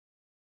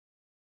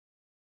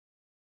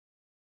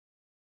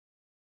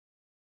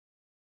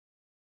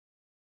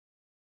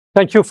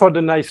Thank you for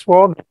the nice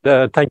word.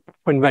 Thank you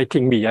for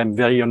inviting me. I'm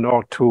very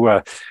honored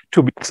to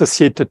be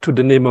associated to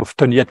the name of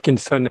Tony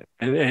Atkinson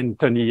and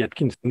Tony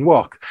Atkinson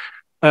work.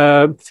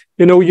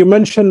 You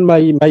mentioned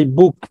my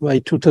book, my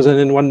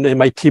 2001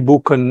 MIT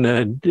book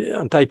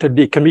entitled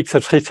The Economics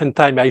of Risk and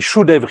Time. I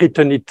should have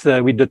written it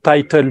with the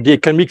title The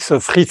Economics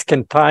of Risk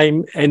and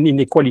Time and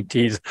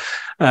Inequalities,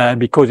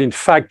 because in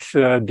fact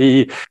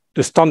the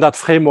standard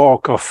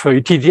framework of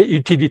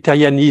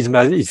utilitarianism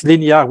is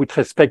linear with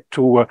respect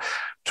to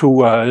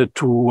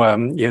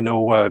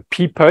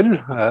people.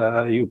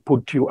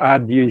 You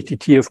add the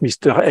utility of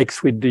Mr.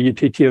 X with the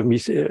utility of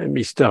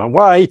Mr.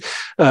 Y.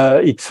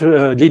 It's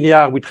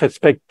linear with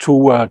respect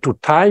to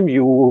time.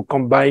 You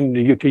combine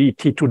the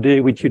utility today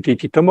with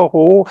utility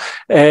tomorrow,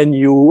 and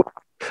you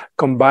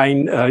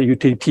combine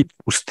utility to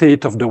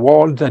state of the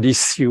world. That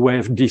is, you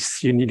have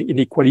this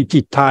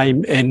inequality,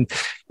 time, and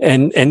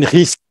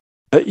risk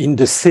in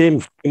the same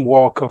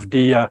framework of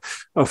the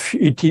of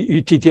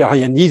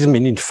utilitarianism,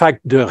 and in fact,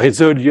 the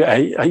result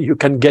you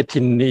can get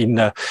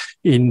in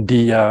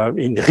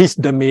risk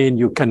domain,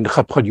 you can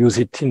reproduce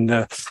it in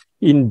the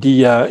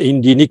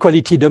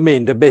inequality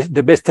domain.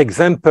 The best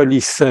example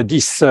is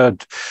these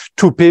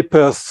two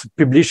papers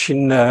published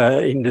in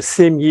the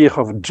same year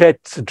of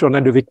JET,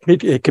 Journal of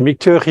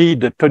Economic Theory,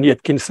 the Tony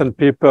Atkinson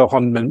paper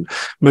on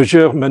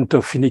measurement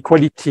of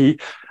inequality,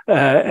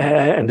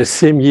 and the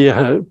same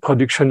year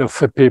production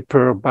of a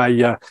paper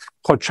by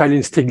Rothschild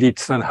and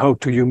Stiglitz on how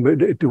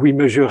do we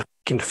measure,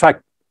 in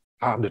fact,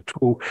 are the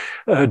two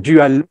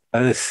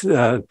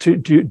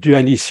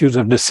dual issues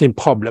of the same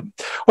problem.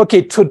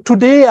 Okay, so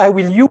today I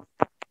will use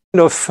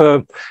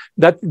the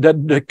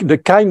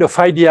kind of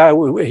idea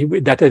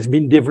that has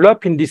been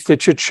developed in this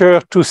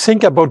literature to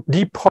think about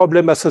the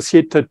problem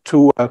associated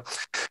to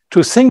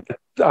think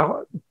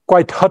are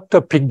quite hot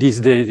topic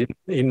these days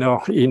in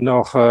our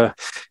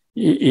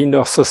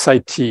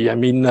society. I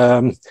mean,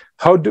 how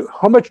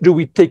much do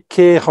we take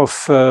care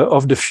of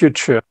the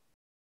future?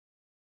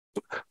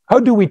 How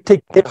do we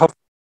take care of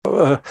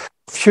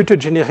future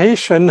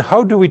generation?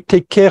 How do we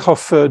take care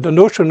of the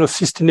notion of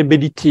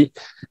sustainability?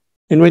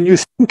 And when you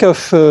think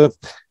of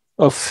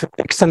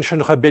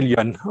Extinction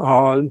Rebellion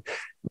or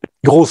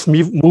growth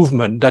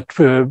movement that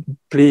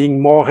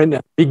playing more and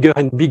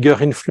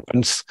bigger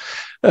influence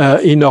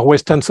in our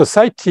Western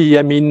society,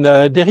 I mean,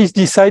 there is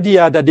this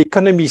idea that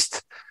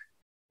economists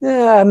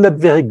are not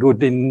very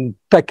good in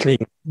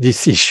tackling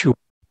this issue.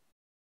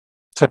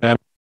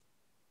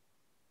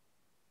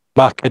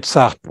 Markets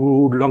are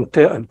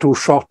too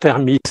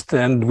short-termist,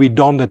 and we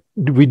don't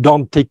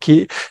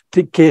take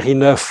care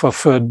enough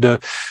of the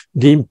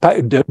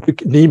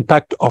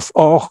impact of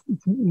our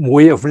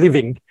way of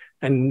living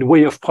and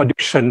way of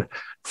production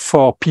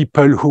for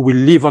people who will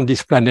live on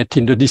this planet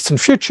in the distant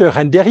future.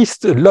 And there is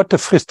a lot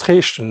of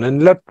frustration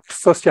and a lot of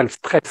social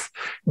stress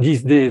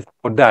these days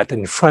for that.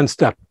 In France,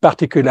 they're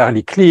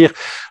particularly clear.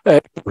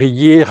 Every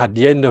year at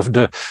the end of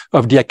the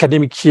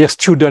academic year,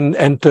 students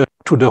enter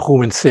to the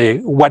room and say,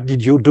 what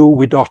did you do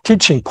with our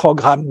teaching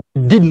program?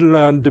 We didn't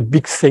learn the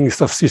big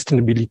things of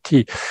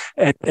sustainability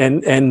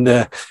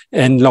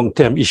and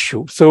long-term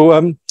issues.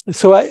 So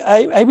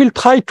I will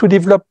try to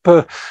develop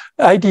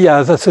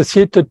ideas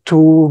associated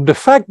to the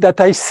fact that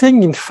I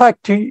think, in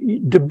fact,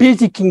 the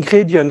basic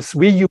ingredients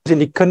we use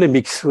in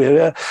economics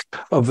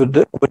over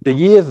the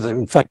years,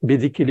 in fact,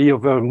 basically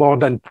over more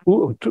than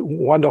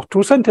 1 or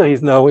 2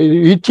 centuries now,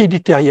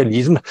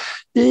 utilitarianism.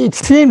 It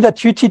seems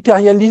that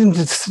utilitarianism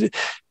is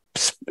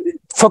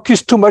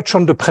focused too much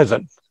on the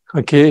present.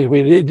 Okay,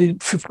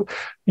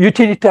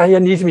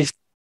 utilitarianism is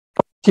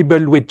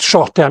compatible with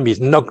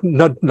short-termism,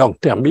 not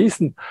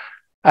long-termism.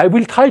 I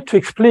will try to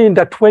explain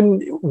that when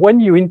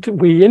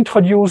we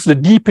introduce the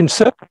deep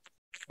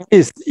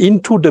uncertainties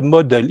into the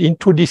model,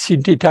 into this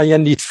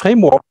utilitarianist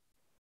framework,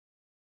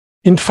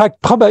 in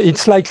fact, probably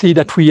it's likely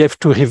that we have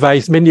to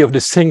revise many of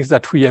the things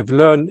that we have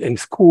learned in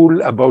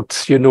school about,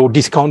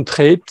 discount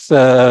rates,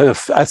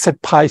 asset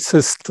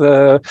prices,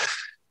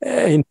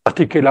 in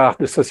particular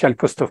the social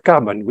cost of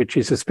carbon, which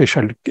is a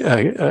special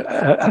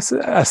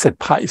asset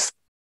price.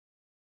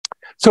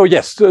 So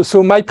yes,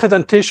 so my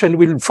presentation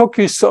will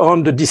focus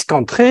on the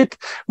discount rate,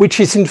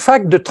 which is in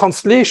fact the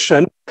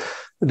translation,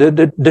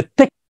 the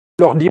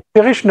technical or the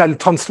operational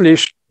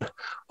translation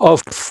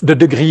of the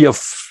degree of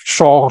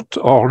short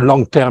or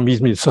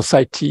long-termism in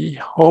society.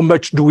 How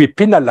much do we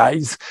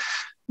penalize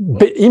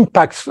the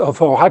impacts of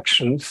our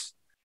actions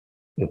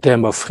in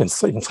terms of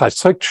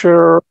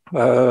infrastructure,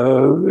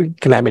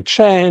 climate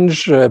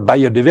change,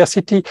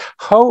 biodiversity?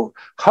 How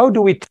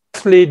do we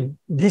translate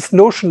this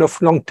notion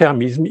of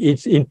long-termism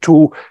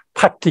into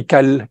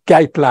practical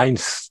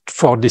guidelines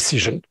for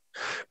decision,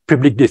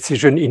 public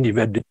decision,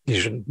 individual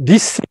decision?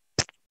 This is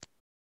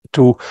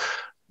to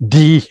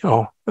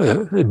discount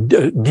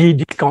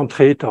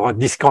rate or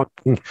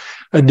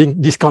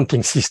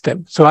discounting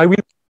system. So I will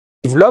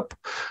develop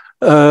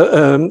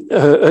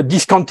a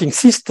discounting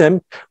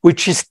system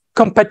which is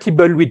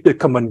compatible with the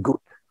common good.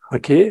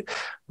 Okay,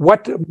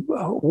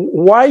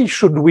 why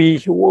should we?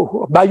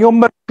 By how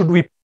much should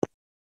we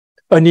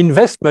an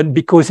investment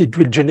because it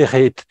will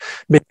generate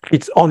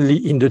benefits only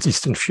in the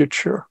distant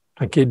future.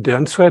 Okay, the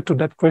answer to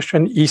that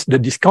question is the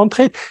discount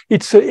rate.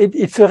 It's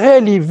a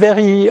really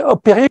very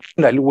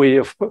operational way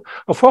of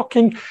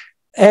working.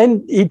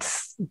 And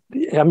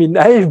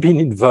I have been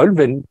involved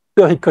and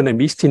other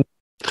economists in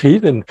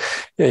and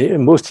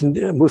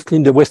mostly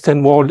in the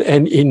Western world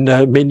and in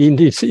many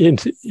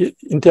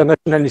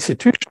international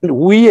institutions,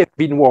 we have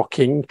been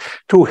working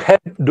to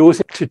help those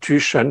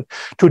institutions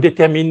to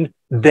determine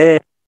their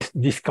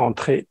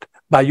discount rate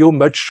by how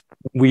much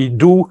we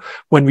do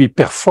when we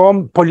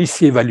perform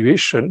policy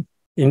evaluation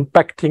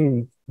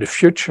impacting the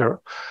future,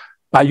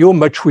 by how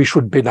much we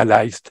should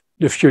penalize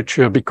the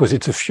future because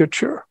it's a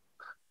future.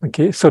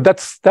 Okay, so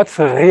that's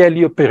a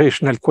really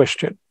operational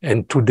question.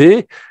 And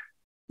today,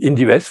 in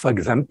the US, for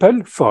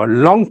example, for a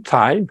long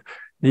time,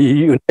 the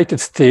United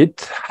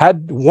States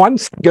had one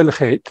single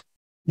rate,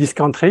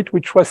 discount rate,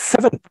 which was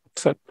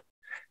 7%.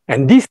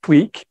 And this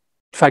week,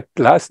 in fact,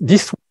 last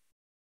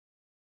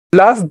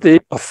day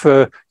of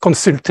a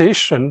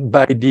consultation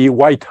by the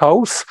White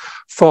House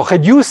for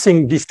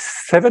reducing this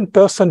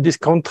 7%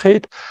 discount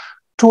rate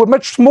to a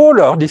much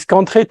smaller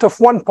discount rate of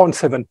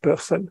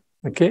 1.7%.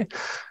 Okay.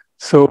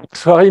 So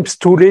sorry, it's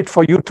too late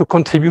for you to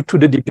contribute to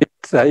the debate.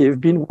 I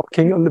have been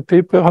working on the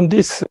paper on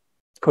this,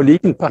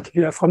 colleague in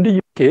particular from the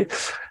UK.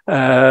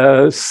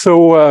 I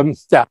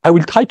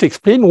will try to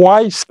explain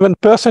why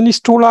 7% is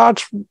too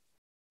large,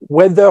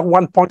 whether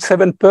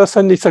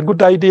 1.7% is a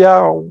good idea,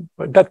 or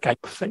that kind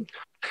of thing.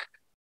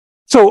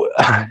 So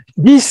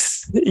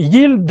this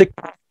yields the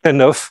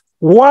question of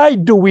why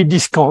do we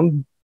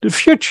discount the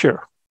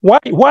future?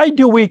 Why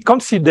do we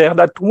consider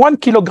that 1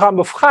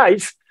 kilogram of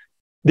rice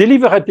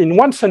delivered in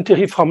 1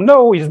 century from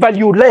now is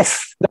valued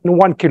less than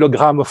 1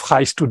 kilogram of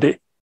rice today?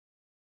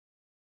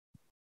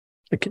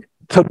 Okay,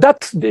 so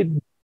that's the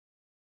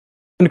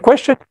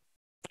question.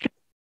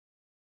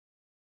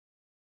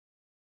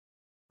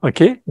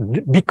 Okay,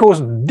 because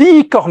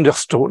the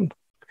cornerstone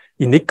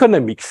in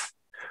economics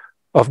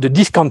of the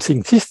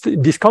discounting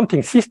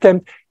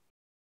system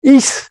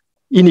is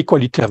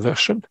inequality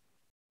aversion.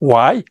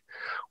 Why?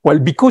 Well,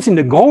 because in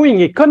a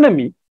growing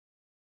economy,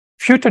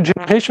 future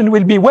generation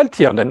will be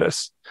wealthier than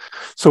us.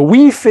 So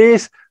we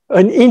face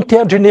an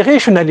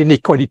intergenerational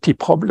inequality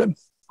problem.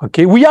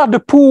 Okay, we are the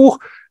poor,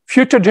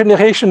 future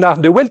generation are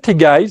the wealthy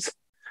guys,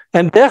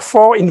 and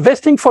therefore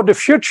investing for the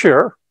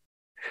future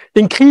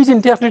increase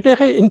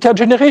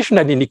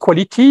intergenerational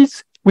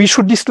inequalities. We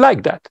should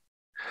dislike that.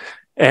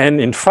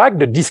 And in fact,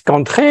 the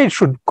discount rate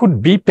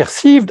could be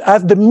perceived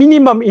as the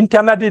minimum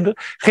internal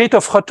rate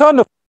of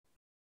return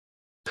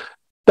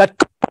that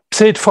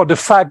compensates for the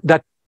fact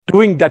that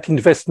doing that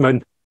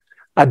investment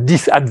had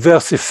this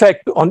adverse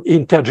effect on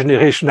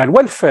intergenerational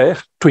welfare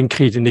to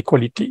increase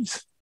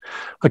inequalities.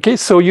 Okay,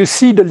 so you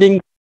see the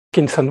link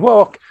in Atkinson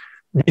work.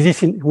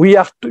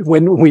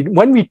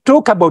 When we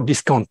talk about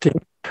discounting,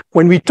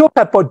 when we talk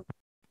about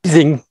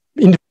using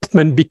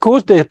investment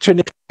because they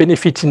generate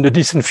benefits in the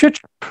distant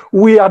future,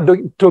 we are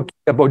talking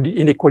about the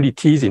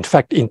inequalities, in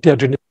fact,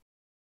 intergenerational,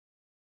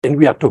 and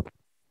we are talking.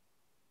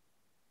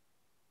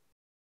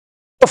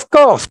 Of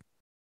course,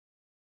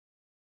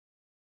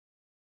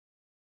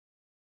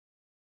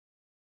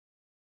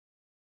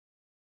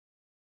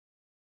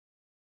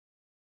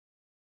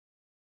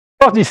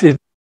 this is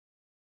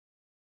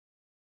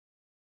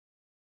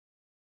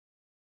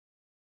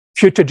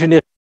future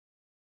generation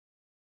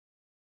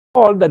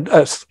all than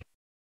us.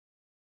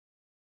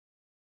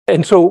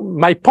 And so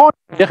my point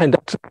here, and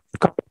that's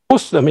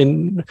most,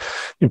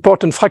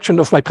 important fraction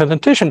of my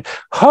presentation,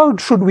 how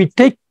should we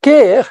take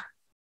care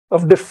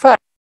of the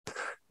fact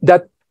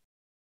that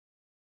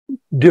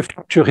the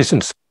future is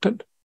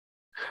uncertain?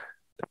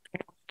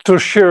 So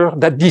sure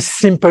that this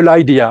simple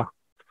idea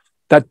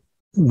that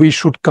we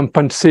should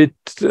compensate,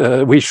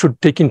 we should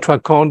take into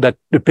account that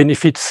the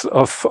benefits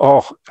of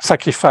our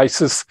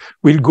sacrifices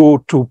will go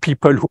to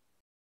people who are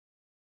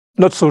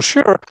not so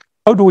sure.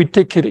 How do we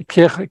take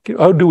care?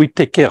 How do we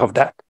take care of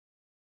that?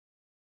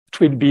 It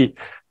will be.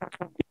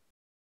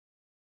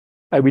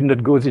 I will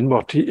not go in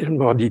more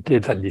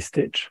details at this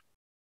stage,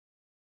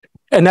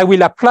 and I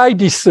will apply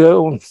this.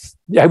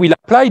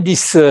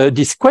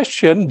 This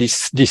question,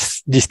 this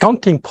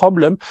discounting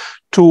problem,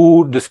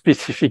 to the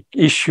specific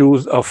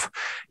issues of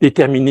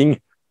determining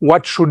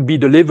what should be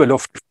the level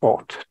of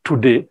support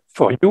today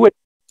for you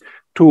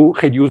to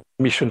reduce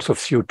emissions of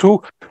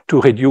CO2,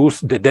 to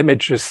reduce the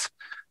damages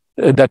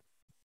that.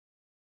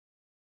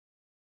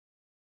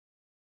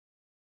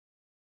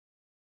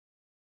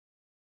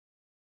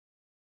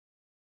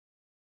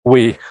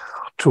 Way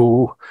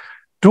to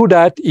do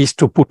that is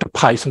to put a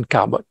price on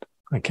carbon.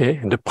 Okay,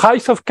 and the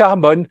price of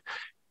carbon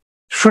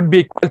should be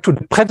equal to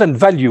the present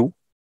value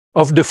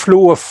of the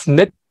flow of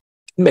net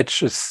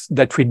emissions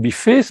that will be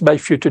faced by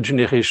future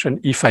generation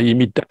if I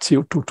emit that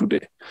CO2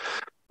 today.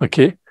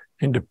 Okay,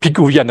 in the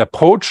Pigouvian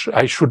approach,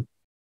 I should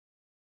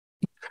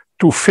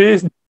to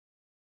face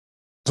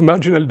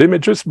marginal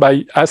damages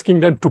by asking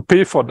them to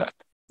pay for that.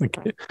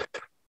 Okay.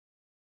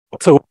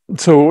 So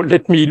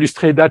let me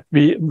illustrate that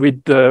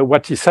with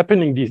what is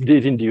happening these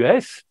days in the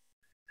US.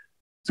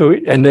 So,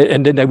 and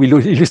then I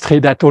will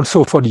illustrate that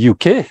also for the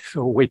UK.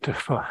 So wait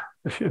for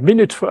a few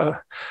minutes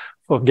for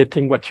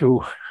getting what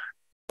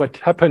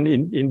happened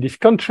in this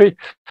country.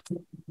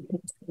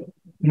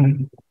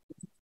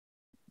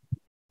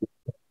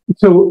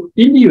 So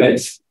in the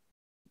US,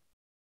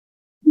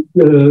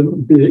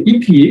 the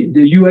EPA,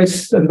 the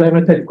US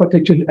Environmental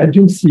Protection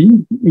Agency,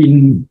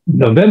 in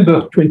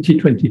November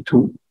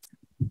 2022,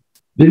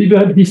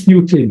 delivered this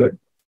new table.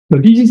 So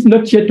this is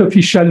not yet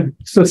official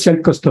social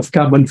cost of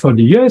carbon for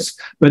the US,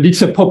 but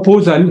it's a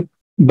proposal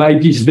by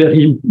this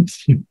very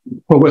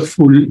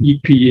powerful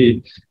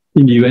EPA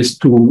in the US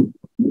to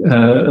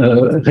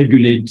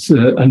regulate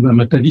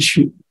environmental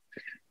issues.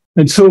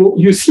 And so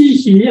you see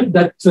here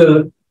that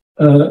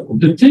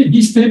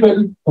this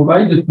table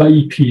provided by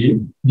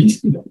EPA,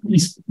 this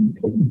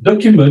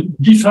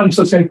document different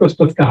social cost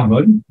of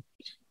carbon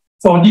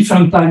for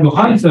different time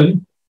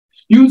horizon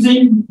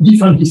using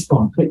different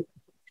discount rate.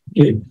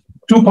 Okay.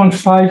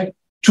 2.5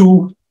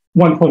 to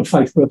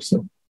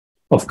 1.5%.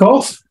 Of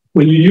course,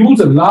 when you use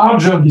a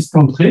larger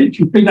discount rate,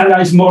 you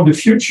penalize more the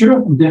future,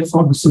 and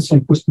therefore the social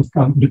cost of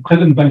carbon, the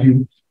present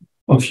value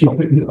of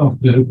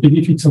the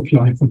benefits of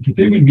your effort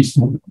today will be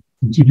smaller.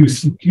 You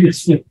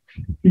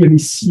clearly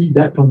see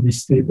that on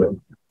this table.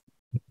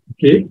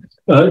 Okay.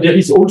 There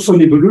is also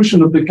an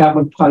evolution of the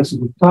carbon price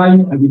over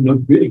time. I will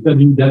not be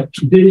examining that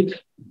today.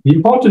 The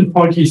important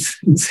point is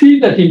to see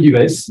that in the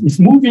US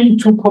is moving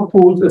to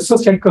propose a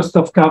social cost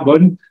of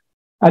carbon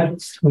at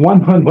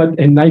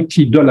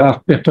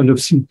 $190 per ton of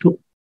CO2.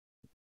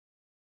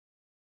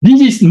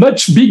 This is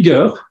much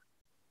bigger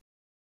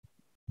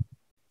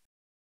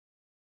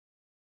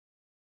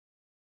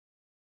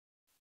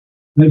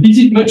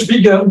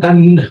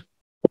than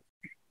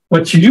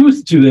what you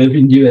used to have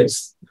in the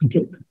US.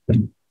 Okay.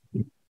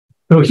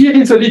 So here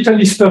is a little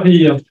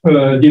history of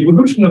the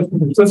evolution of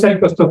the social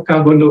cost of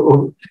carbon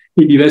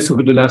in the US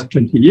over the last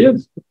 20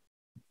 years,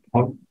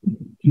 or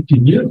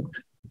 15 years.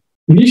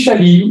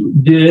 Initially,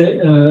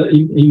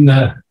 in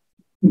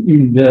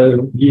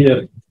the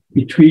year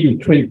between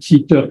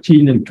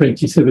 2013 and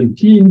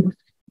 2017,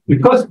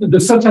 because the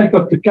social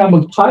cost of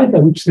carbon price, I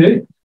would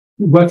say,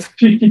 was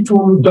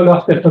 $52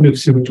 per ton of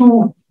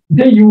CO2,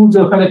 they use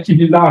a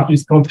relatively large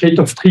discount rate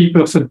of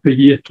 3% per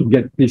year to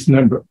get this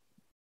number.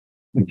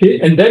 Okay,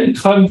 and then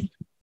Trump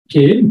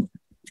came.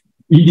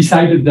 He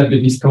decided that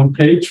the discount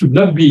rate should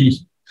not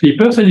be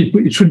 3%;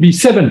 it should be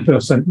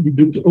 7%. He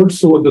did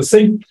also the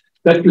same.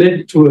 That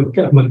led to a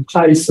carbon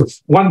price of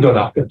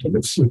 $1 per ton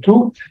of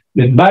CO2.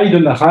 Then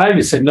Biden arrived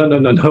and said, no,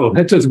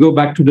 let us go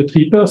back to the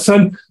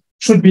 3%.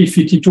 Should be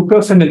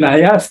 52%. And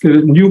I asked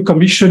a new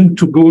commission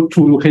to go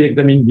to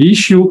re-examine the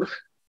issue.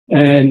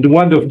 And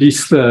one of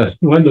these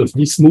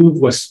moves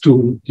was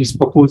to this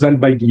proposal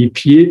by the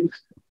EPA.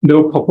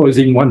 Now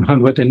proposing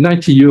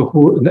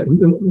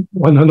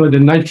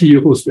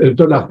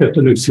 $190 per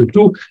ton of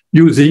CO2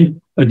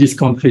 using a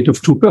discount rate of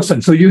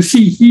 2%. So you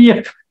see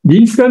here the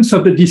influence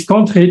of the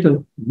discount rate,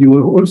 you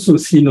have also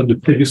seen on the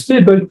previous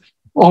table,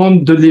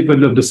 on the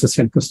level of the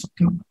social cost of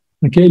carbon.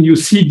 Okay, and you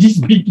see this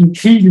big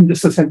increase in the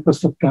social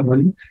cost of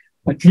carbon,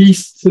 at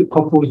least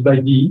proposed by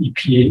the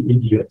EPA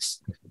in the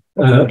US.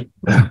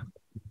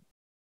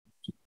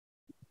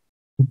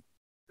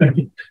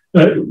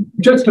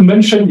 Just to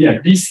mention,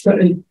 this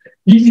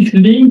is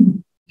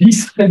linked,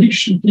 this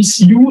prediction, this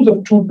use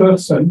of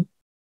 2%,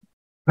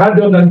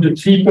 rather than the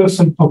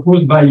 3%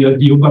 proposed by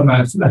the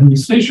Obama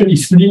administration,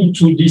 is linked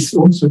to this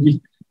also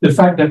the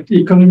fact that the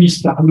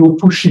economists are now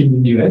pushing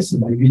in the US,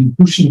 and I've been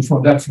pushing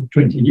for that for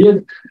 20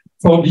 years,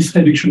 for this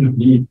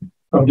reduction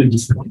of the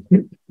discount.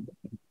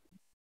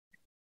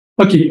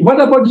 Okay, what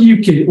about the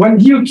UK? Well,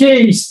 the UK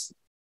is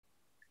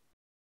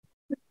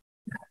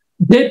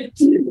that,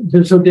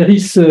 so there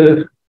is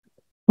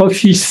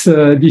office,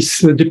 this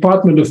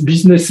Department of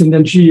Business,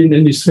 Energy and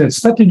Industrial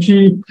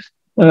Strategy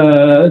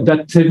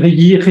that every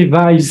year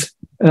revise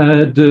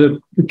the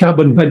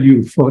carbon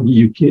value for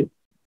the UK.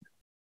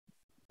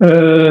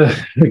 A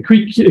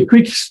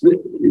quick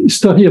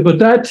story about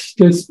that.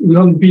 It has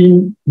long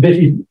been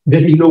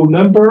very low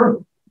number,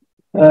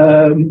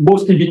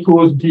 mostly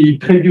because the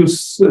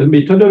previous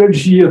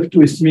methodology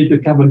to estimate the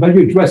carbon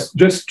value was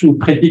just to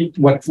predict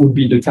what would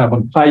be the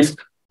carbon price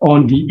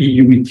on the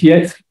EU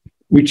ETF,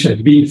 which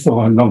has been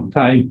for a long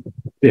time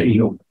very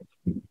low.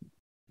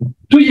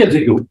 2 years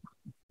ago,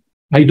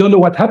 I don't know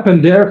what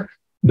happened there,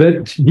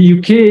 but the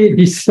UK,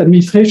 this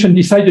administration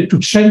decided to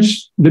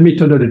change the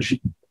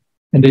methodology.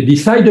 And they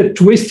decided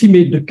to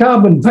estimate the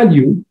carbon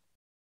value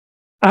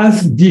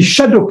as the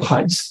shadow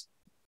price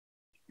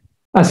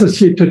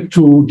associated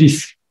to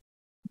this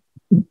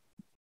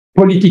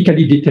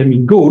politically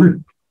determined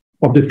goal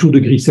of the 2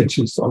 degrees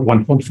Celsius or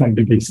 1.5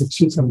 degrees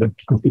Celsius. I'm not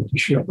completely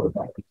sure about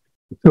that.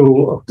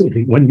 So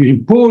when you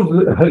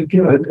impose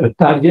a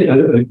target,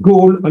 a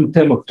goal in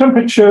terms of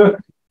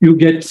temperature, you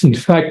get, in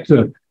fact,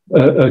 a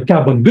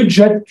carbon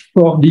budget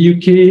for the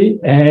UK,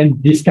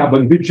 and this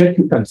carbon budget,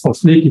 you can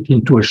translate it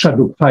into a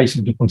shadow price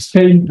of the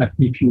constraint that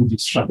gives you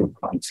this shadow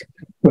price.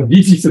 So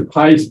this is a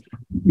price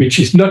which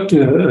is not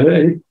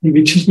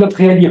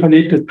really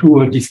related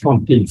to a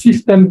discounting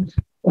system.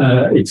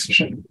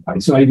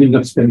 So I will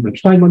not spend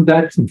much time on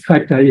that. In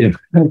fact, I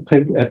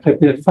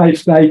prepared 5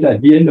 slides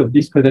at the end of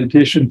this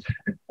presentation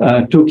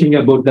talking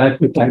about that,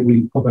 but I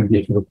will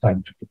probably have no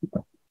time to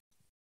talk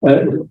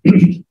about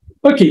it.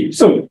 Okay,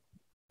 so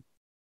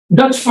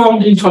that's for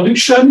the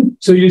introduction.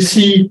 So you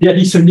see there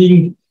is a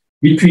link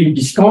between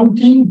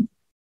discounting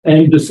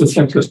and the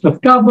social cost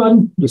of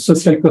carbon. The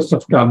social cost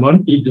of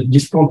carbon is the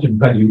discounted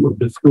value of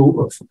the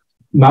flow of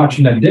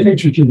marginal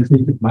damage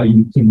generated by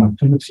emitting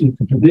alternatives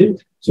today.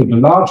 So the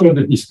larger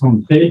the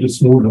discount rate, the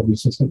smaller the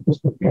social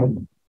cost of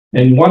carbon.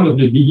 And one of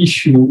the big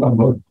issues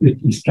about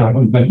this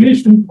carbon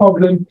valuation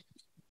problem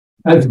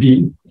has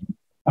been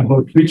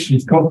about which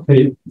discount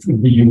rate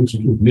should be used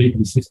to make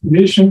this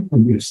estimation.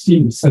 And we've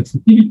seen the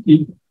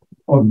sensitivity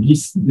of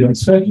this, the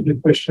answer to the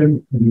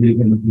question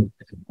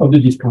of the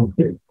discount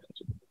rate.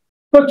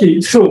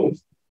 Okay, so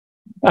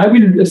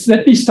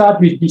let me start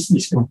with this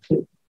discount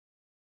rate.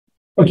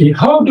 Okay,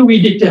 how do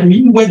we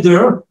determine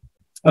whether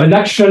an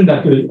action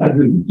that has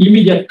an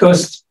immediate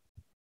cost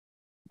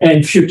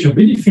and future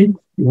benefit,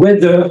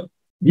 whether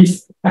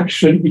this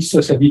action is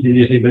socially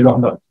desirable or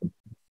not?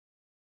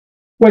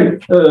 Well,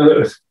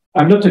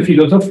 I'm not a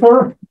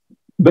philosopher,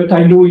 but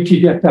I know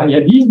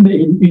utilitarianism.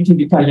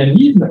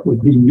 Utilitarianism, that was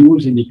being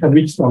used in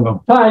economics for a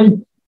long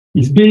time,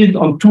 is based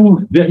on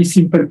 2 very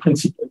simple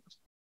principles.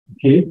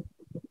 Okay,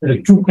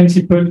 2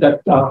 principles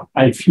that are,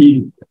 I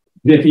feel,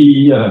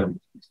 very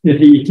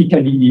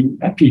ethically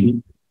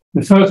appealing.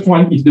 The first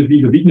one is the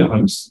view of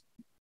ignorance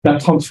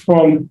that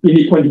transforms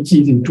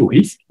inequalities into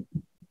risk,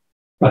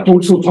 but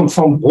also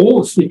transforms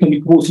growth,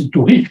 economic growth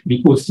into risk,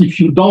 because if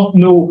you don't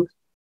know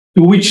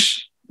to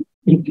which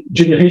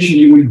generation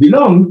you will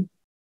belong,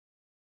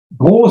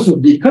 growth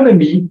of the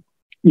economy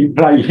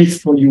implies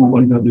risk for you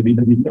under the view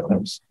of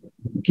ignorance.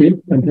 Okay,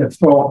 and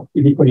therefore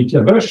inequality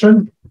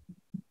aversion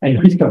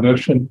and risk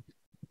aversion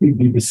will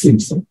be the same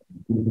thing.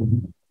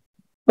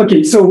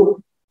 Okay,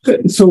 so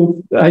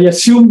I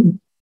assume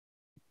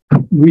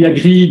we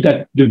agree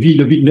that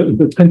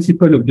the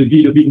principle of the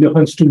veil of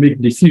ignorance to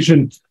make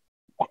decisions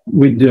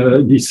with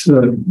this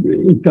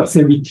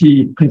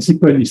impartiality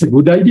principle is a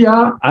good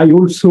idea. I'm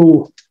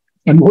also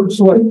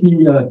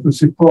happy to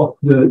support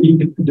the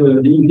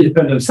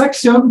independence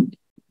axiom.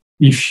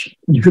 If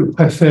you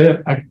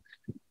prefer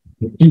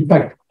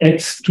impact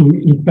X to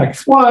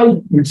impact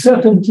Y with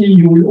certainty,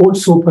 you will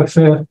also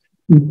prefer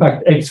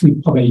impact X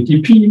with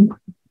probability P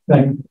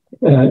than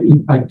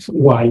impact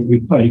Y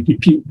with probability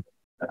P.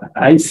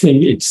 I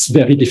think it's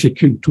very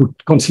difficult to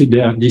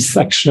consider these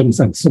actions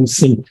as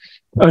something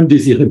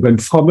undesirable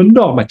from a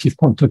normative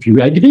point of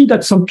view. I agree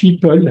that some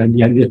people, and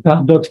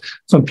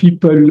some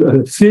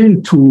people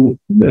fail to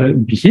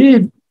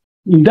behave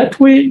in that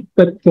way,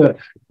 but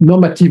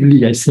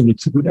normatively, I think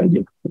it's a good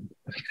idea.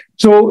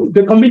 So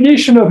the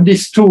combination of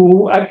these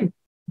 2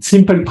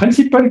 simple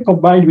principles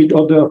combined with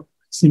other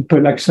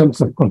simple axioms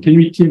of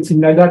continuity and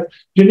things like that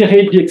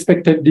generate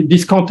the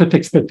discounted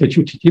expected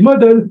utility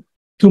model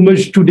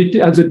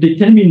as a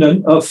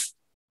determinant of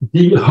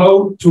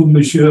how to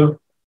measure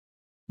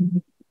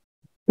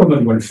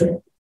common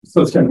welfare,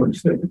 social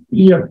welfare,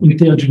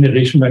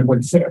 intergenerational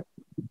welfare.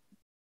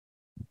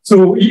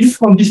 So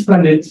if on this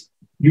planet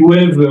you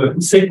have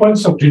a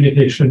sequence of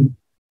generation,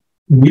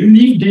 you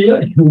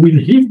will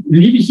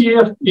live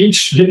here,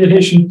 each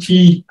generation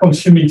T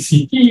consuming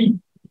CT,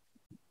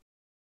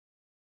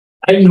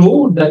 I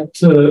know that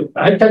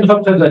I can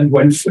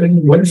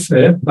represent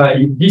welfare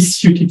by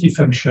this utility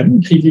function,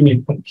 increasing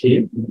and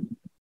concave,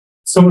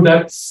 so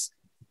that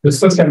the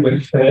social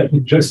welfare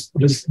is just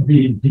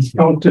the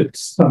discounted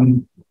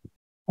sum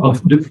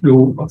of the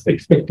flow of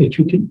expected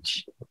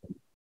utility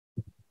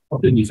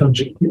of the different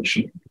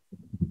generation.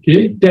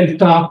 Okay,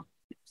 delta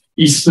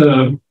is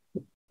a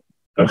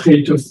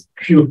rate of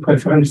pure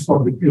preference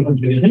for the current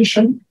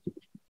generation.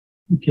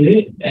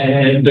 Okay,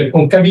 and the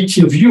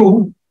concavity of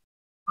U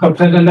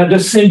represent at the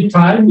same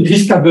time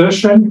risk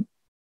aversion,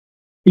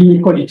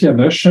 inequality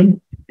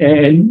aversion,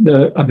 and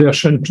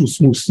aversion to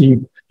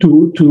smoothing,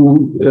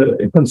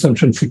 to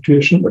consumption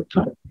fluctuation over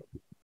time.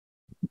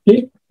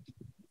 Okay.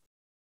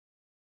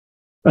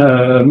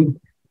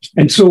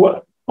 And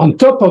so on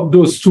top of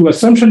those 2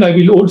 assumptions, I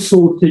will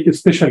also take a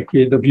special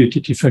case of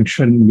utility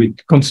function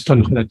with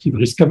constant relative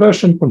risk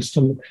aversion,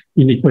 constant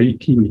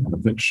inequality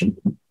aversion.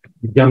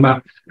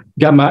 Gamma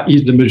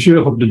is the measure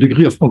of the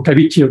degree of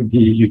concavity of the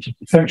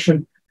utility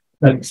function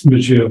that's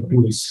measured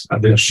with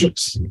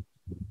aversions.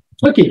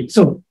 Okay,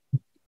 so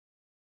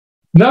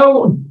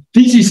now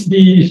this is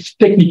the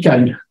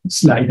technical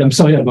slide. I'm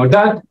sorry about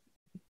that.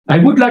 I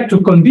would like to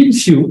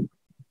convince you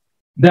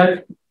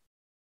that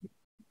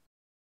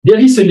there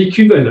is an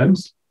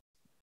equivalence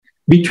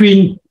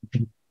between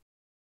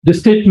the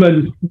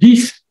statement,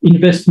 this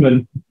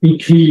investment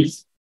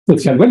increases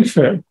social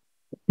welfare,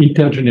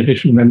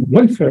 intergenerational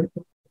welfare,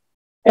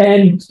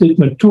 and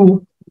statement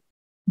 2,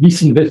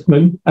 this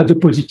investment has a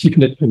positive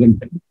net present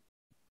value.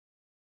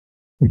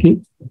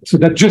 Okay, so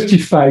that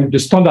justifies the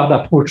standard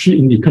approach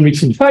in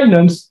economics and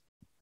finance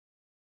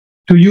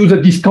to use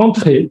a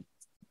discount rate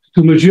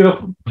to measure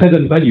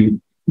present value,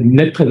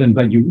 net present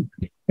value,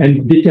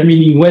 and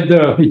determining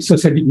whether it's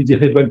socially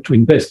desirable to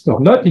invest or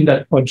not in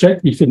that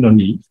project, if and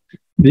only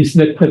this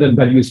net present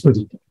value is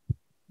positive.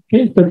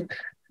 Okay, but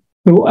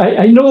so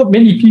I know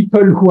many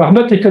people who are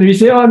not economists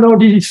say, oh no,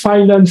 this is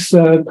finance,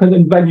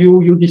 present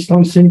value, you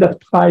discounting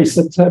that price,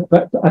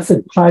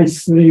 asset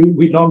price,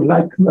 we don't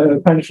like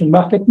financial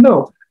market.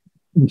 No.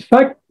 In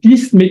fact,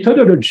 this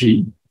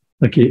methodology,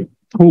 okay,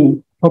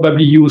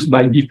 probably used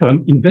by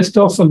different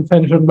investors on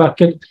financial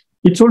market,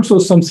 it's also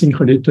something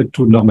related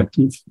to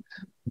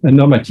a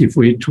normative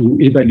way to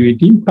evaluate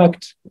the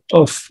impact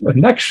of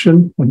an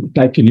action,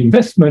 like an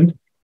investment,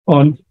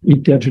 on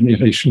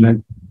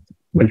intergenerational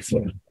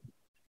welfare.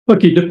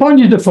 Okay, the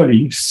point is the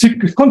following.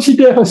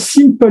 Consider a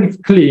simple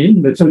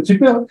claim,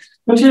 consider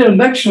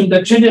an action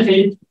that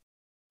generates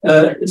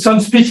some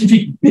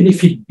specific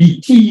benefit,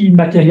 BT,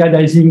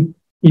 materializing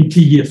in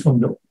T years from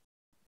now.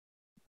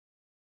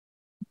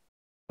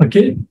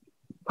 Okay,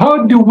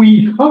 what would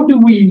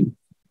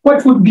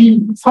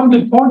be, from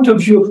the point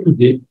of view of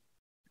today,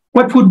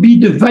 what would be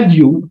the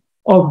value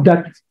of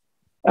that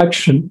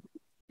action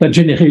that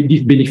generates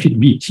this benefit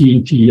BT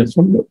in T years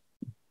from now?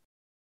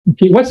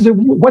 Okay, what's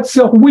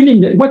our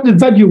willingness,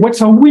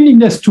 what's our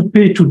willingness to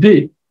pay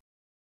today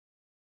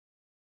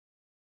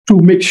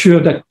to make sure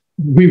that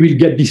we will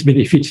get these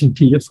benefits in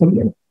 10 years from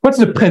now? What's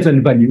the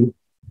present value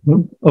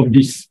of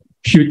this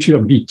future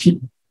BT?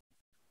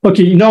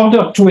 Okay, in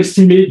order to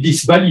estimate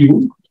this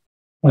value,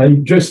 I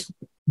just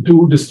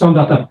do the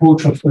standard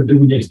approach of the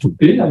willingness to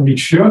pay. I make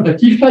sure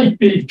that if I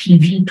pay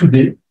PV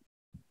today,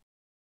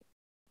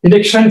 in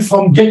exchange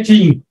for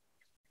getting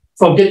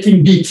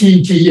BT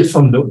in 10 years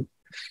from now,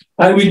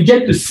 I will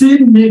get the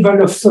same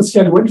level of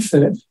social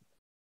welfare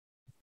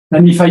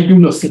than if I do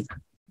nothing.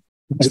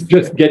 I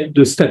just get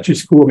the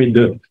status quo,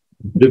 the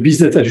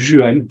business as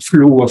usual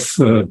flow of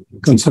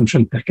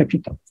consumption per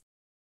capita.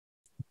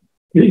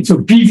 Okay, so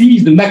PV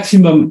is the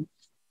maximum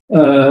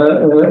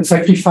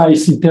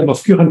sacrifice in terms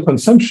of current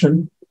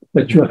consumption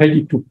that you are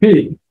ready to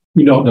pay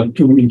in order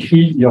to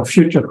increase your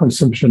future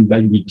consumption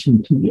by BT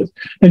in 10 years.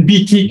 And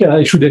BT,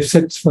 I should have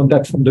said from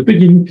the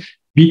beginning,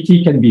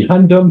 BT can be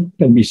random,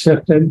 can be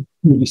certain.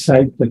 You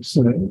decide that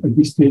at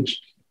this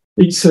stage,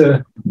 it's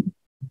you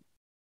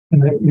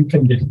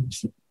can get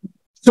it.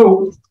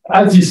 So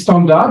as is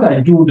standard, I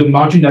do the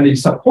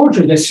marginalist approach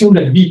and assume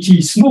that BT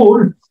is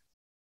small.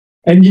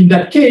 And in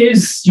that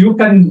case, you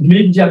can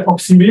make the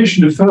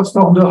approximation, the first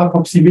order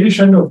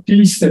approximation of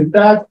this and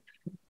that,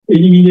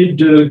 eliminate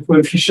the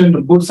coefficient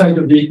on both sides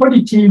of the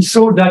equality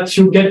so that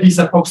you get this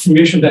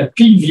approximation that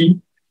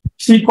PV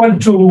is equal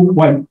to,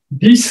 well,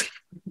 this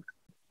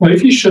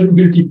coefficient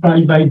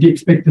multiplied by the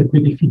expected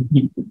benefit,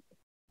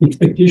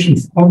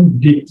 expectations from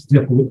the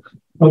zero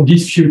of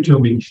this future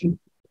benefit.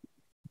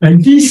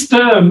 And this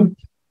term,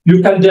 you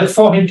can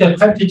therefore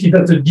interpret it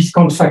as a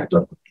discount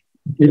factor.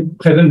 Okay?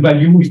 Present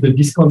value is the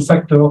discount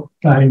factor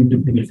times the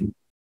benefit.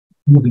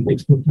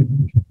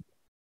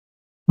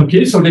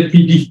 Okay, so let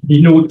me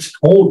denote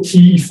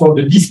OT for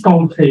the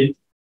discount rate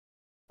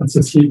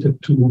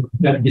associated to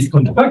that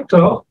discount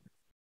factor.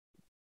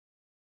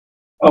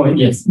 Oh,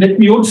 yes. Let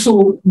me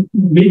also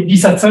make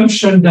this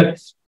assumption that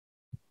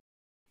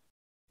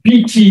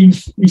PT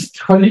is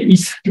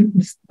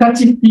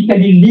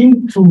statistically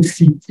linked to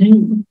CT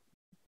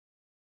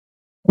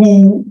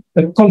through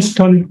a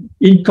constant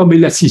income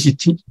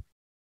elasticity.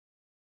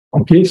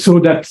 Okay, so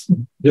that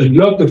the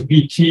log of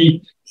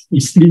BT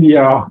is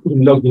linear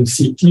in log in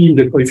CT,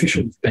 the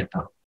coefficient is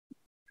beta.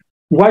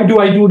 Why do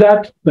I do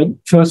that? But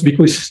first,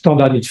 because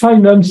standard is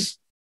finance,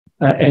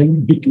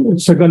 and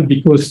second,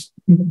 because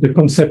the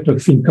concept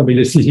of income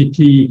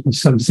elasticity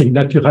is something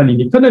natural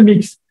in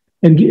economics,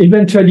 and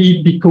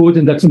eventually because,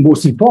 and that's the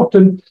most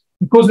important,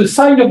 because the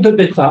sign of the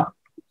beta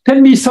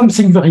tells me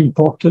something very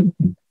important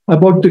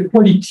about the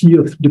quality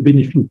of the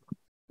benefit.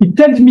 It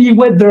tells me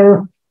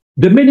whether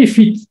the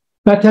benefit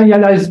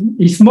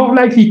is more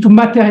likely to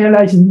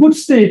materialize in good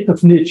state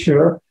of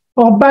nature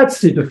or bad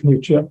state of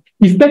nature.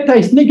 If beta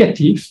is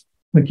negative,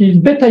 okay,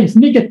 if beta is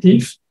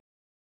negative,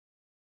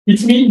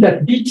 it means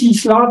that BT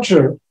is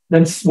larger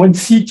than when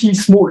CT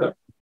is smaller.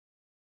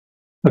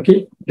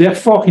 Okay,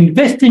 therefore,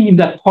 investing in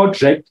that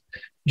project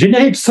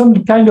generates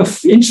some kind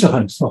of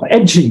insurance or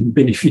hedging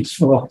benefits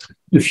for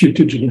the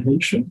future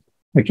generation.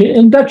 Okay,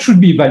 and that should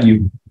be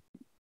valued.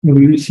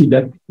 We will see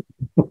that,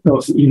 of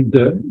course, in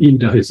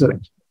the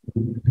result.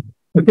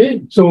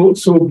 Okay, so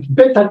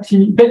beta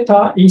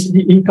is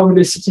the income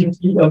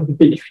elasticity of the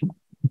benefit.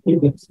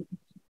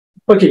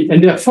 Okay,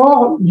 and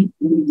therefore,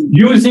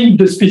 using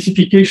the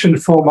specification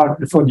format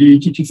for the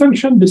utility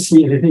function, the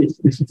CLA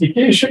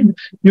specification,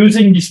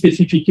 using the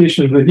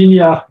specification of the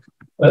linear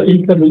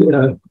income,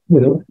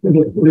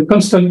 the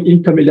constant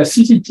income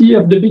elasticity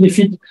of the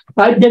benefit,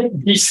 I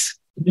get this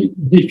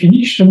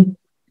definition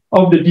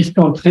of the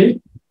discount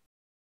rate,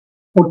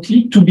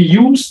 OT, to be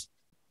used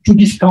to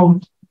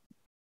discount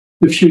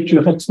the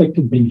future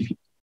expected benefit.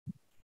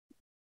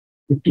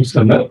 To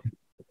sum up,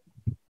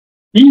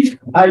 if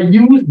I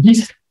use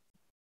this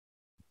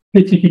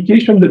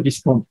specification of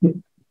discount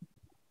rate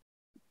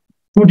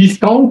to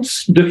discount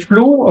the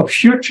flow of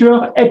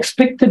future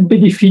expected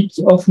benefits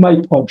of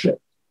my project.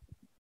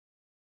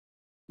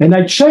 And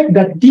I check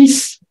that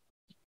this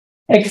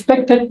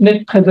expected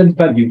net present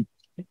value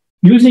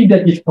using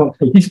that discount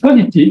rate is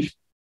positive.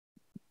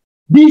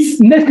 This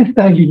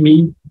necessarily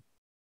means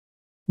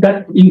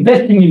that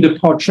investing in the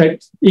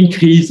project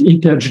increase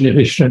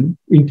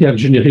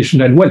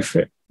intergenerational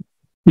welfare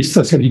is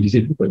socially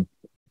desirable.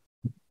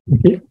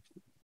 Okay.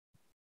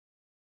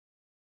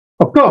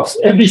 Of course,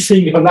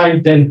 everything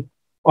relies then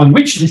on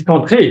which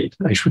discount rate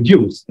I should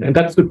use, and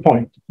that's the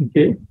point.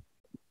 Okay.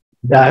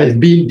 There has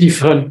been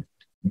different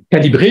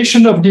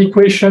calibration of the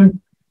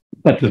equation,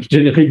 but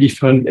generally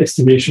different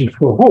estimation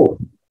for rho.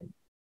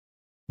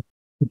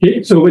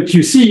 Okay, so what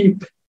you see,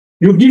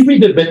 you give me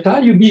the beta,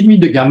 you give me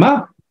the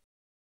gamma.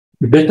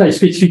 The beta is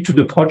specific to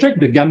the project,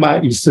 the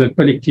gamma is a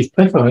collective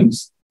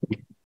preference,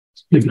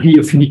 degree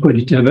of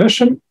inequality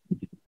aversion.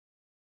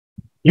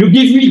 You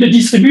give me the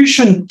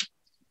distribution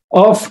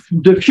of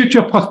the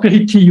future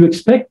prosperity you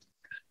expect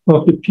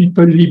of the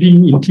people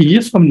living in 10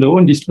 years from now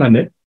on this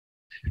planet.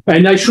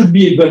 And I should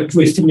be able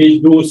to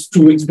estimate those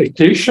two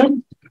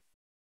expectations.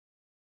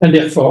 And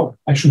therefore,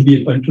 I should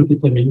be able to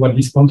determine what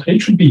discount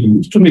rate should be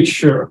used to make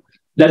sure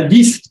that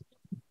this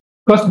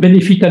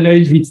cost-benefit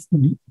analysis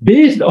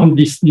based on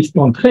this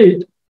discount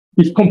rate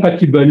is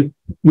compatible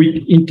with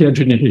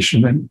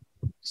intergenerational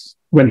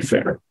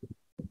welfare.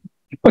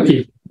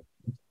 Okay.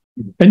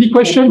 Any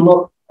question?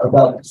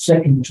 About the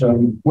second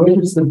term,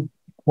 what's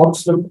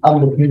the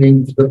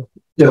underpinning for the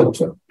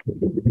delta?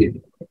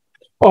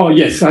 Oh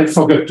yes, I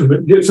forgot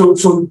to. So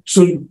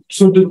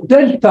the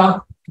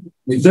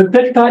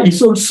delta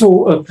is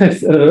also a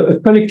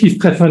collective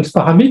preference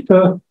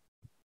parameter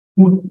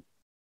who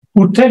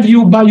tell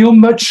you by how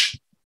much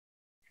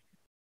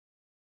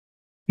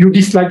you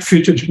dislike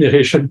future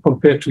generation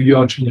compared to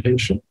your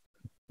generation.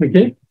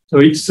 Okay, so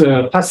it's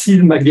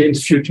racism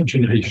against future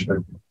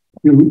generation.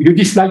 You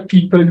dislike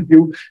people,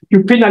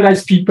 you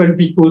penalize people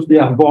because they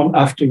are born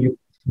after you.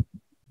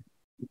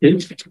 Okay?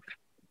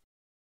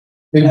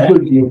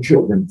 Including your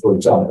children, for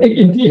example.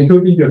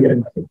 Including your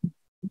children.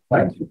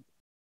 Thank you.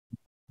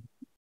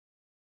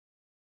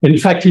 In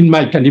fact, in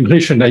my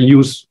calibration, I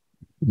use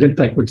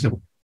delta equals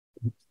 0.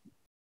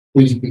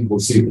 These people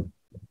see it.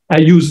 I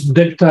use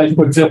delta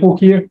equals 0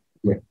 here.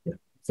 Yeah.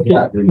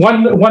 Yeah.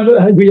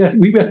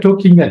 We were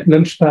talking at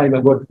lunchtime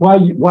about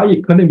why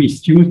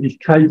economists use this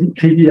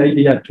crazy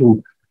idea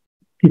to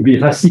be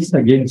racist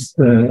against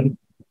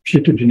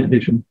future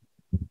generation,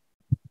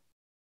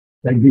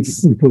 like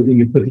this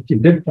imposing a positive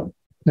delta.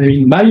 I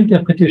mean, my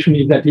interpretation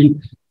is that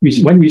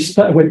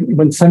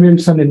when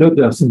Samuelson and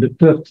others in the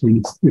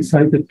 30s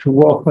decided to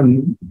work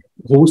on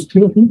growth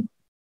theory,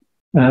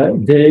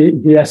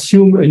 they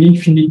assume an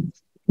infinite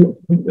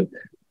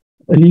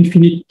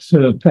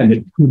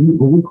planet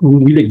who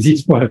will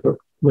exist forever,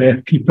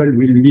 where people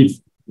will live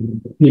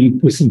in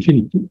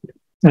post-infinity.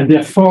 And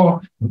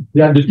therefore,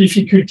 they have the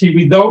difficulty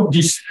without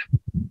this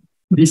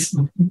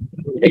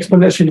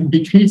exponentially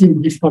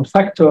decreasing discount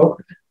factor.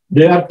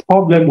 They have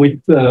problem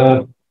with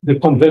the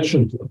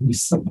conversion of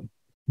this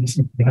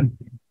plan.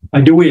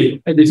 By the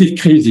way, this is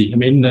crazy. I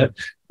mean,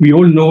 we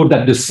all know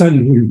that the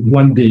sun will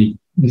one day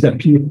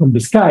disappear from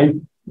the sky,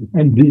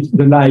 and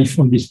the life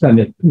on this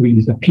planet will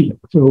disappear.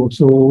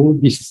 So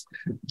this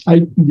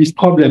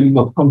problem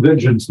of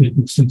convergence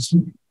makes sense.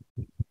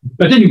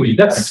 But anyway,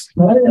 that's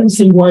I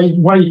think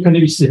why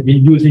economists have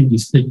been using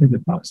this thing in the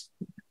past.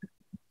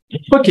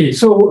 Okay,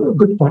 so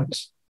good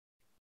point.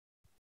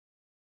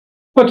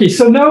 Okay,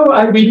 so now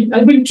I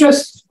will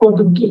just for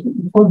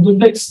the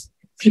next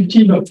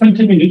 15 or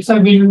 20 minutes I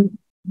will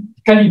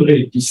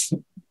calibrate this.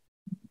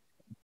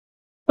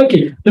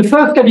 Okay, the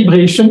first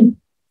calibration,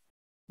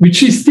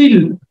 which is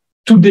still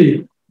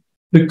today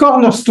the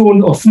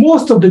cornerstone of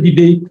most of the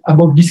debate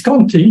about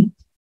discounting.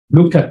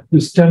 Look at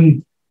the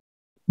Stern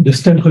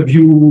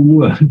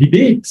Review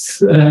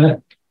debates,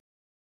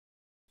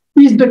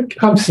 is the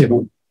Ramsey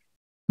rule.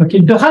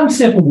 Okay, the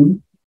Ramsey rule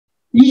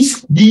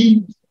is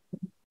the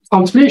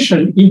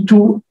translation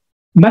into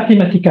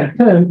mathematical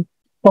terms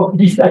of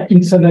this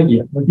Atkinson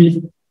idea.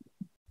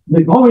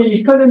 The growing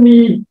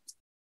economy,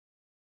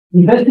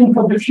 investing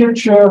for the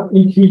future,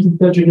 increase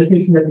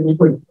intergenerational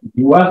inequality.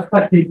 You are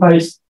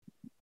sacrificed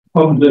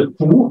from the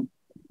poor,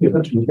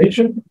 different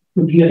generation,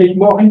 to generate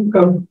more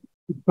income,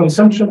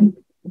 consumption,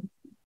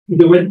 to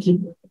the wealthy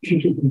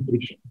future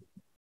generation.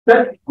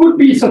 That could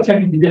be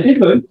socially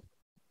desirable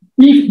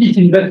if this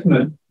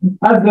investment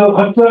has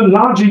a return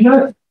large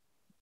enough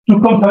to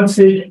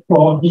compensate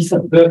for this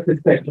adverse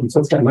effect on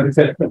social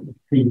welfare that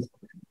increase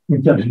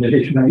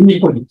intergenerational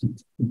inequality.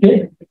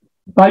 Okay?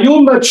 By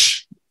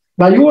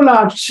how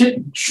large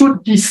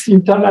should this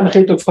internal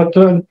rate of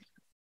return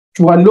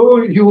to allow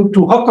you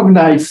to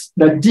recognize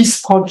that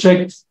this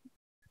project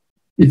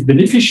is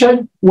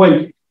beneficial?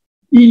 Well,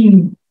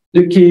 in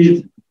the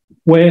case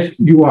where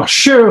you are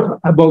sure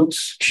about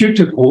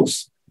future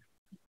growth,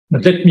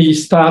 but let me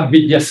start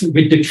with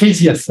the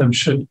crazy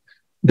assumption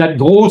that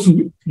grows,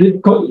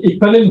 the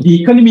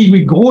economy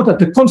will grow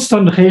at a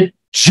constant rate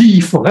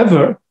G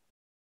forever.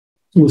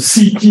 So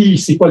Ct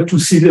is equal to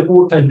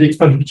C0 times the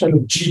exponential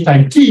of G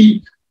times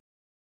T.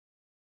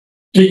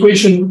 The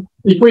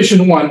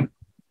equation 1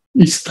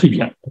 is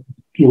trivial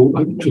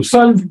to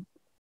solve.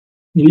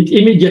 And it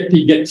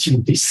immediately gets you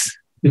this.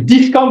 The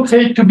discount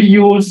rate to be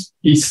used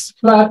is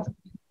flat,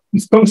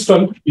 it's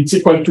constant, it's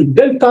equal to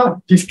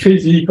delta, this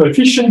crazy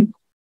coefficient,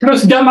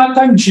 plus gamma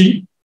times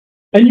G.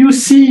 And you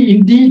see,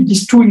 indeed,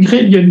 these two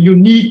ingredients you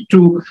need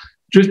to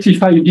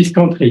justify a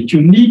discount rate.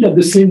 You need, at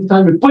the same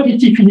time, a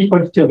positive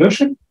inequality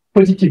aversion,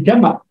 positive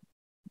gamma.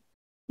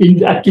 In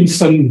the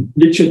Atkinson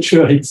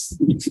literature, it's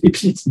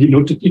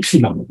denoted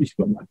epsilon.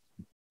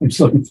 I'm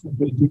sorry for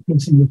the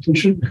difference in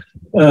notation.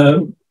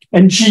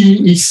 And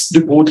G is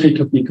the growth rate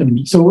of the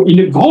economy. So in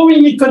a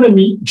growing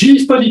economy, G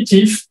is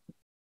positive.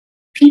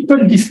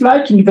 People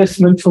dislike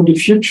investment for the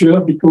future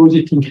because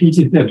it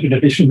increases their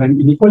generational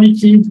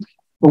inequalities.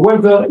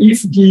 However,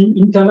 if the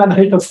internal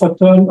rate of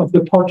return of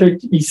the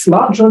project is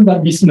larger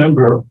than this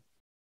number,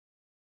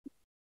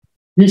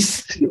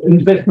 this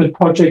investment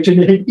project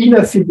generates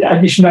enough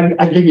additional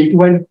aggregate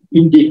wealth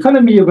in the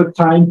economy over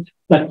time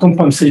that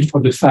compensates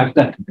for the fact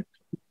that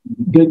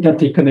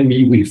that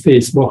economy will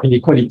face more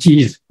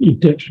inequalities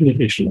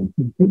intergenerational.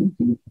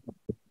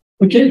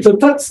 Okay, so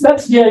that's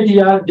the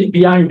idea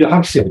behind the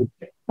Ramsey rule.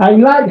 I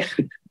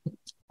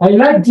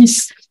like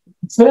this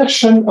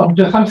version of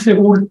the Ramsey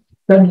rule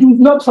that do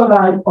not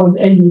rely on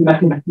any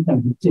mathematical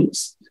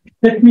details.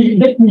 Let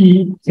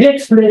me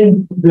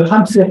explain the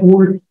Ramsey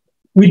rule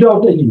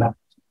without any math.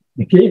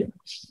 Okay.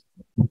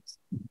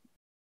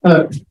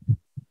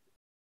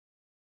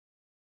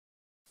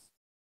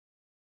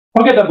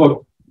 Forget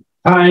about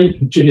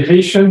time,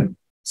 generation,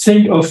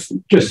 think of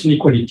just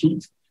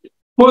inequalities.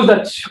 Suppose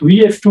that we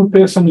have two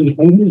persons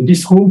in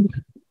this room.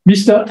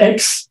 Mr.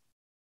 X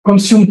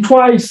consumes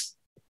twice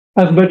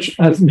as much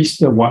as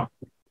Mr. Y.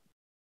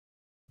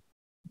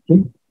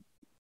 Okay.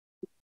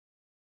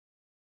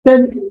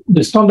 Then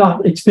the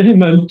standard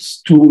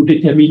experiment to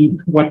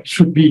determine what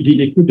should be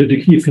the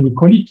degree of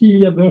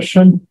inequality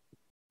aversion,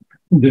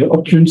 the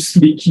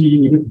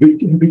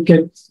Hawkins-Leakey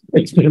bucket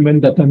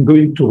experiment that I'm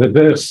going to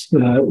reverse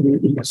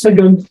in a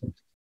second.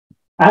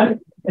 And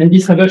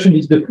this reversion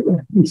is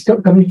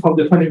coming from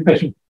the following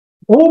question.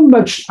 How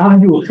much are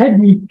you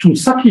ready to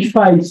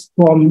sacrifice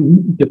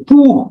from the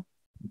poor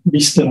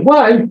Mr.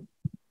 Y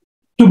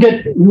to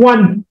get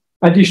one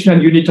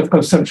additional unit of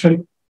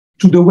consumption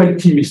to the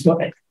wealthy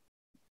Mr. X?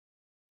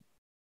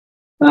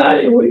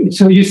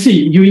 So you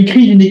see, you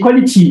increase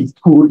inequality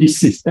through this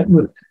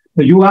system.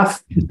 You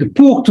ask the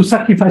poor to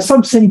sacrifice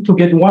something to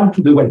get one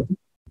to the wealthy.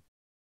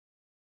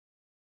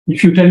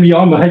 If you tell me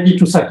I'm ready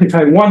to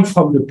sacrifice one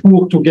from the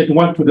poor to get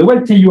one to the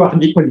wealthy, you are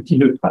inequality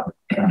neutral.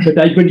 But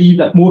I believe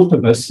that most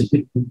of us,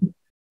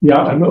 we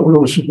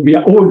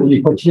are all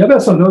inequality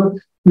averse, so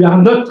we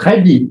are not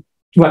ready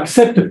to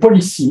accept a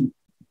policy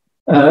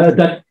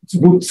that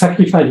would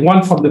sacrifice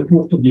one from the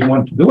poor to give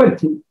one to the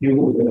wealthy.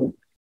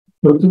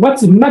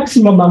 What's the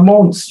maximum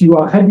amount you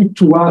are ready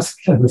to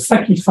ask as a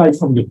sacrifice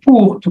from the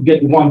poor to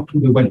get one to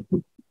the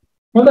wealthy?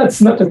 Well,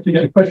 that's not a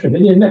clear question.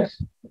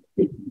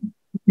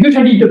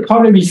 Usually the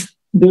problem is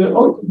the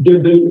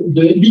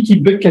leaky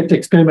bucket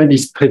experiment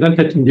is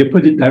presented in the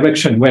opposite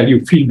direction, where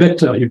you feel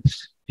better.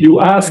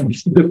 You ask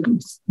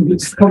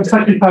the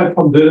sacrifice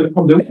from the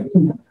wealthy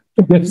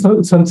to get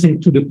something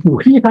to the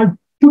poor. Here I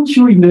put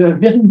you in a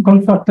very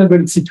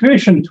uncomfortable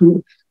situation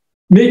to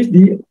make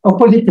the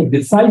opposite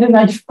exercise, and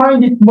I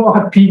find it more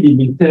appealing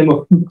in terms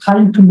of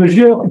trying to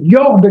measure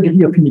your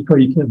degree of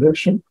inequality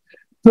aversion.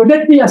 So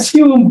let me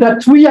assume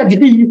that we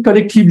agree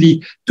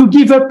collectively to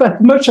give up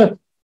as much as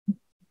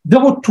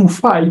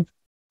 0.25,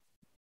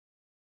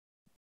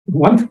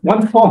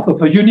 one fourth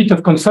of a unit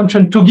of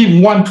consumption to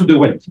give one to the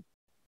wealthy.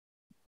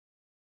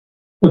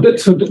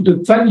 So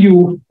the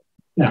value,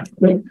 yeah.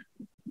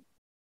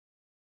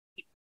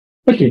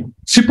 Okay,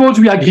 suppose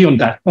we agree on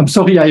that. I'm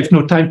sorry, I have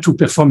no time to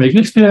perform an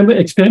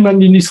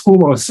experiment in this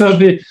room or a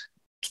survey.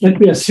 Let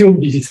me assume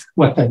this is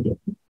what I do.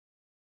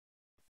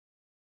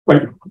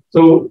 Well,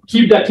 so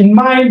keep that in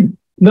mind.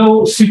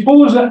 Now,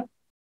 suppose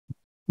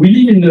we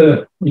live in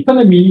an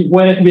economy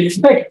where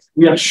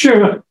we are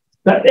sure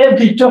that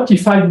every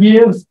 35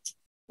 years,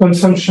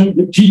 consumption,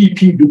 the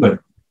GDP double.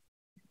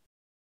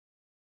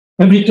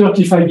 Every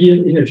 35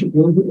 years,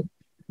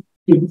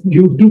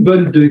 you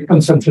double the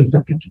consumption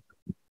per capita.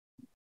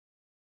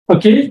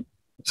 Okay,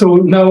 so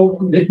now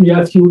let me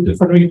ask you the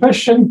following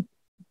question.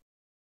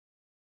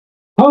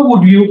 How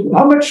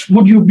much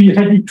would you be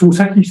ready to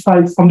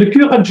sacrifice from the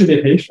current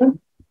generation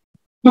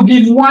to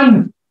give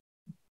one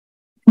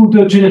to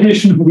the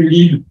generation who will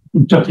live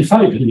in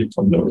 35 years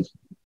from now?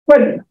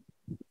 Well,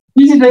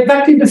 this is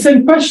exactly the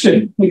same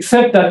question,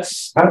 except that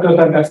rather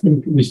than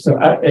asking Mr.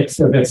 X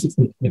versus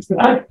Mr.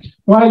 Y,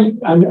 why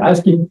I'm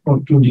asking for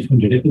two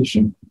different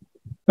generations.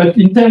 But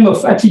in terms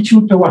of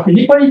attitude toward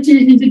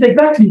inequality, it is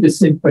exactly the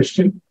same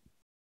question.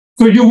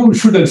 So you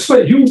shouldn't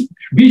swear.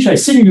 I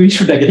think you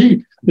should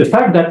agree the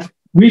fact that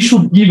we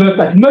should give up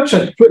as much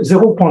as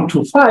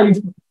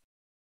 0.25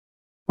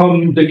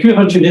 from the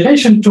current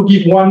generation to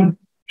give one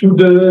to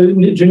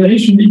the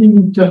generation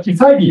living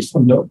 35 years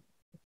from now.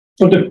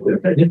 So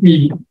let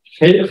me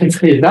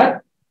rephrase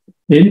that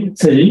in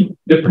saying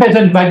the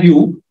present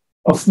value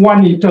of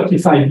 1 in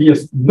 35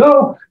 years from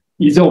now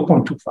is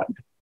 0.25.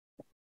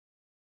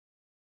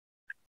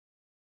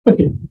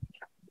 Okay.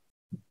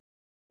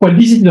 Well,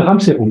 this is the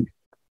Ramsey rule,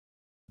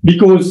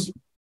 because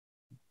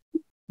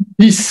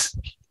this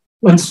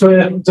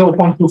transfer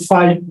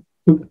 0.25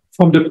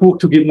 from the poor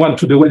to give 1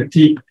 to the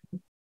wealthy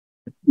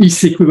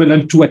is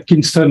equivalent to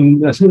Atkinson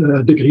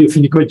degree of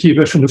inequality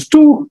version of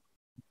 2.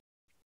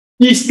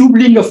 This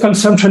doubling of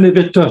consumption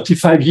every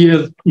 35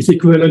 years is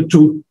equivalent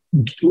to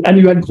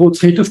annual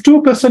growth rate of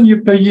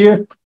 2% per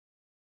year.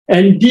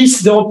 And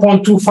this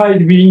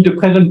 0.25 being the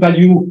present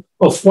value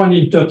of 1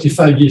 in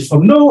 35 years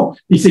from now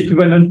is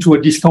equivalent to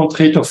a discount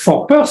rate of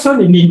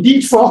 4%. And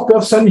indeed,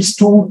 4% is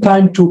 2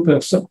 times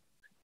 2%.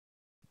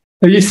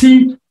 So you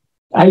see,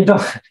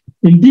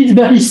 in this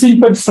very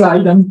simple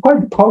slide, I'm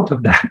quite proud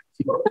of that.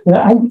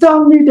 I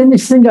don't need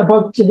anything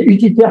about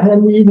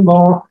utilitarianism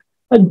or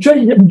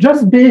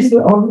just based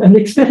on an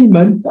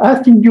experiment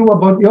asking you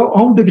about your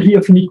own degree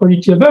of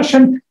inequality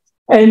aversion,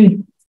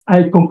 and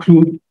I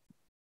conclude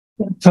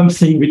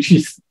something which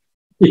is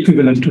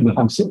equivalent to the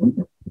Ramsey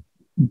rule.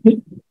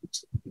 Okay.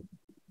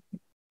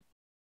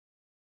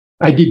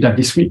 I did that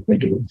this week, by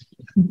the way.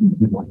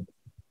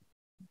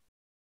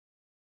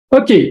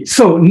 Okay,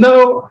 so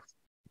now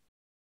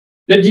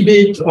the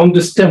debate on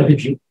the Stern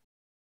review.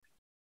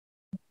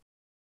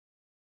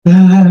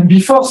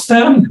 Before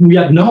Stern, we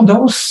had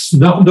Nordhaus.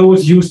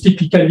 Nordhaus used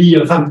typically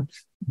didn't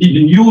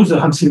use a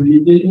Ramsey.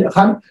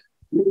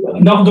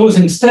 Nordhaus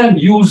and Stern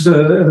use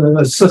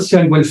a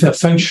social welfare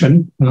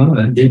function.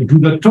 They do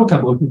not talk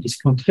about the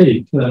discount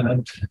rate.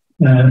 But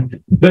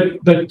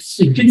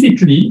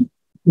implicitly,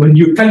 when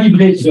you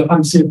calibrate the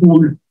Ramsey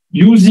rule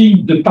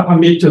using the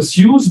parameters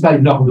used by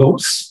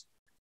Nordhaus,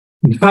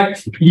 in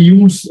fact, he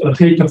used a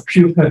rate of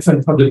pure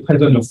preference for the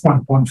present of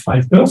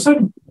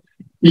 1.5%.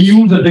 He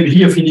used a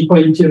degree of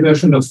inequality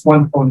aversion of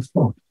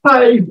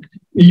 1.45.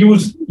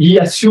 He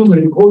assumed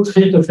a growth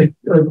rate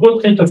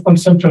of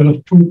consumption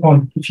of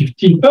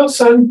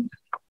 2.15%,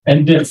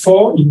 and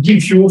therefore it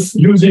gives you,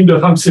 using the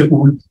Ramsey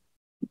rule,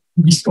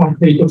 discount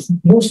rate of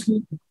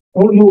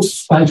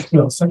almost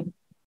 5%,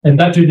 and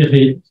that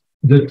generates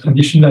the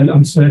traditional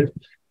answer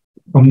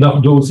from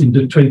Nordhaus in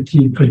the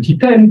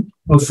 2010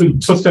 of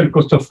social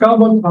cost of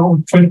carbon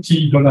around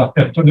 $20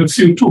 per ton of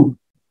CO2.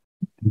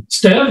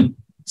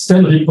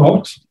 Stern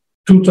report,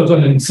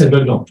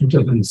 2007 or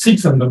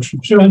 2006, I'm not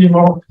sure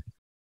anymore.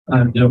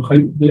 And there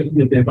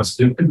was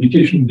the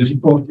publication of the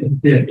report,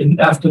 and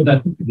after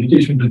that, the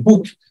publication of the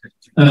book.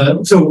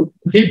 So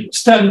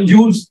Stern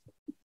used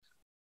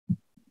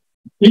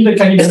in the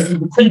calibration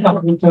of the three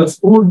parameters,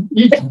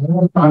 each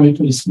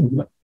parameter is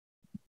smaller.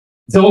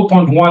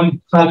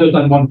 0.1 rather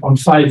than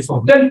 1.5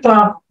 for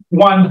delta,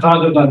 1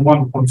 rather than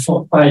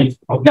 1.45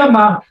 for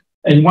gamma,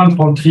 and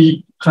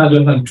 1.3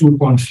 rather than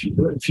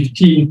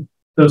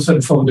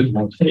 2.15% for the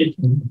growth rate.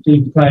 And they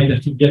imply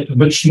that you get a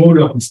much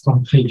smaller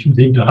discount rate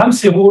using the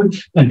Ramsey rule,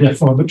 and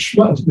therefore much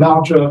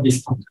larger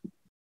discount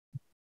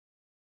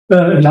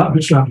rate.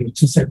 Much larger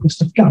social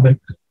cost of carbon.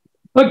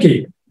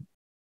 Okay.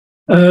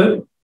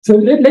 So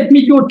let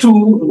me go to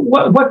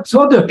what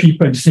other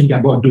people think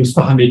about those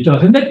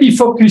parameters. And let me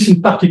focus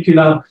in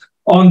particular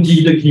on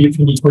the degree of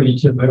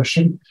inequality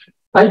aversion.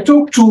 I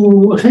talked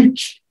to Rick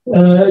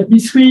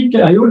this week.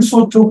 I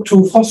also talked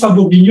to François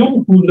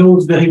Bourguignon, who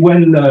knows very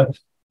well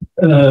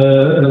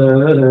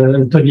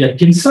Tony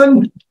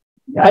Atkinson.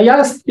 I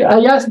asked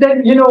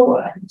them,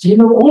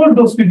 all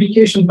those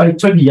publications by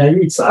Tony,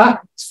 it's hard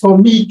for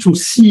me to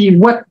see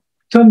what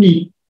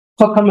Tony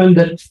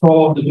recommended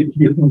for the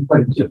degree of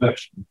inequality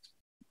aversion.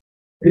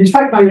 In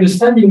fact, my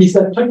understanding is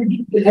that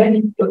Tony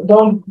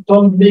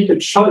don't make a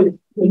choice.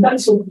 And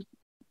that's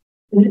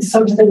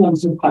something I'm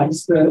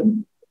surprised.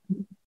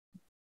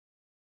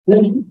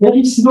 There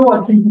is no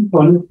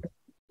attributable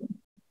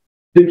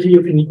degree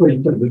of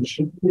inequality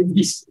aversion.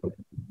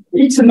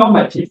 It's a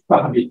normative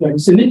parameter,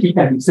 it's an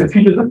ethical, it's a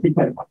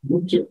philosophical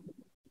parameter.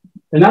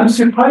 And I'm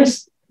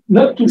surprised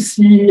not to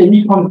see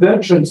any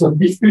convergence of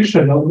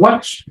discussion on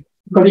what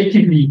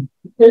collectively,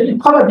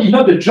 probably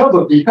not the job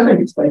of the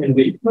economists, by the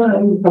way.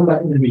 I will come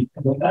back in a week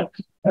about that.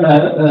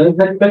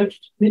 But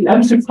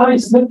I'm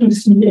surprised not to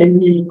see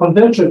any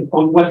convergence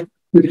on what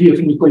degree of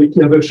inequality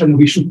aversion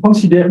we should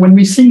consider when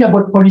we think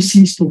about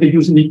policies to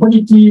reduce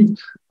inequality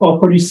or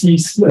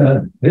policies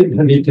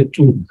related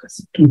to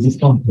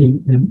discount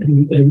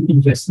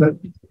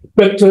investment.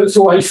 But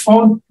so I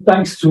found,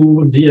 thanks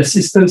to the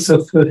assistance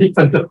of Rick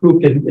van der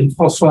Kloek and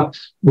François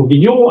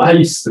Bourguignon,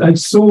 I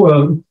saw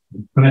a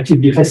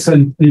relatively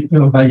recent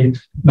paper by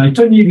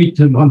Tony with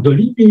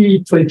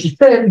Brandolini,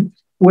 2010,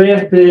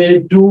 where they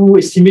do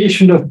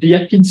estimation of the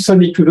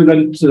Atkinson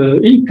equivalent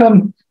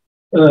income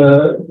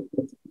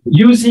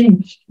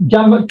using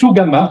two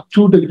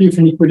degree of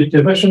inequality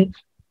aversion,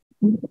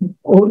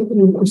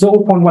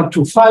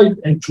 0.125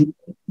 and 2.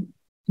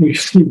 we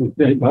see that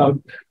they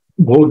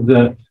brought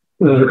the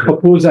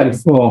proposal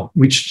for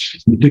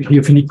which degree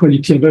of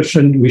inequality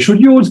aversion we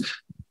should use.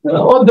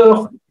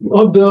 Other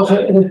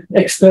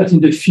experts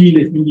in the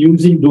field have been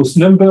using those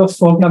numbers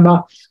for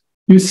gamma.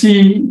 You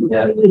see,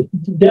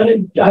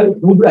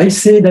 I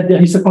say that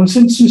there is a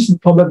consensus,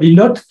 probably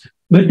not,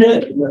 but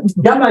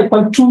gamma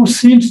equal 2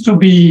 seems to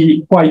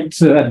be quite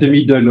at the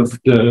middle of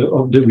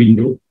the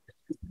window.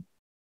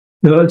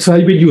 So I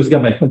will use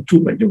gamma equal 2,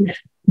 by the way.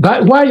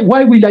 But why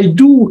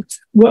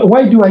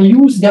do I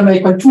use gamma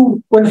equal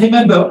 2? Well,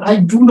 remember, I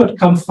do not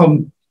come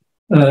from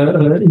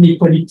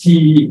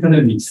inequality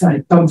economics.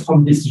 I come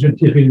from decision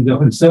theory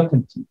under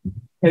uncertainty.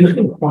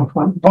 And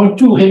point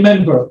 2,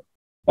 remember,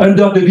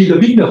 under the veil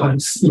of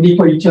ignorance,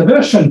 inequality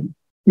aversion,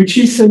 which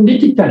is an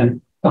ethical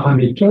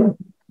parameter,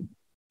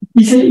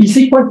 is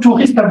equal to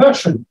risk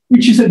aversion,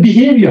 which is a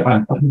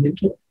behavioral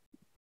parameter.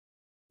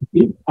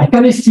 Okay? I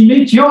can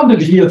estimate your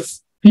degree of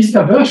risk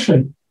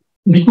aversion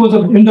because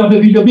of under the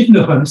veil of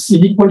ignorance,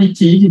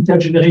 inequality,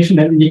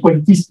 intergenerational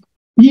inequalities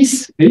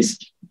is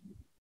risk.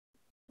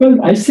 Well,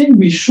 I think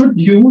we should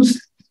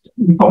use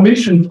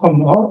information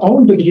from our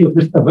own degree of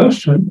risk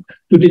aversion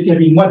to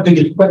determine what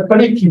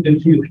collective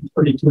degree of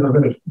collective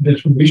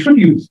aversion we should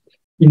use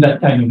in that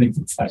kind of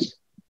exercise.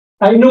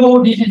 I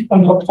know this is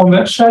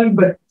controversial,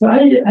 but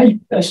I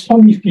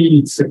strongly feel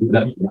it's a good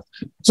idea.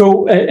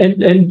 So,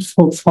 and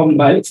from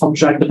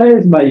Jacques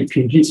Drèze, my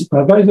PhD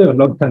supervisor a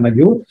long time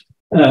ago,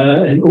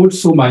 and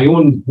also my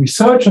own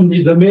research on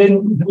this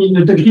domain, in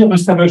the degree of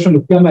risk aversion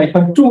of gamma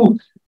equal 2,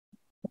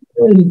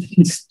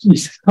 this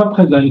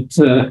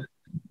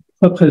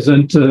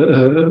represent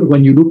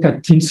when you look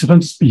at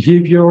insurance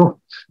behavior,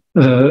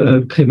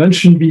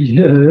 prevention,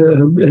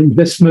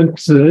 investment,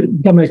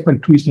 gamma equal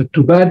 2 is not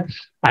too bad.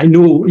 I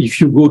know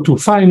if you go to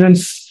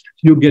finance,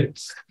 you get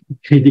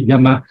credit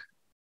gamma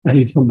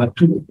from that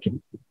 2.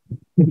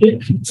 Okay,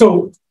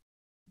 so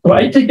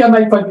I take gamma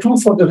equal 2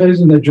 for the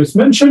reason I just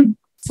mentioned.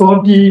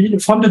 From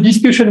the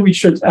discussion we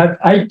should have,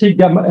 I take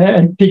gamma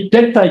and take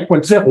delta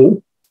equals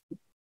 0.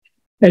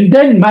 And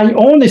then my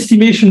own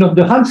estimation of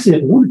the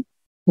Ramsey rule.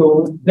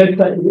 So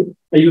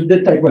I use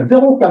delta equals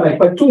 0, gamma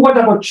equals 2. What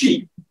about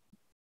G?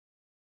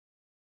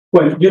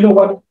 Well, you know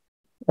what?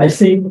 I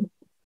think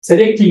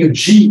selecting a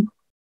G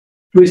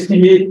to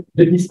estimate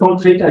the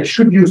discount rate I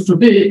should use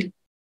today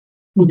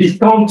to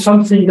discount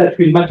something that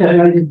will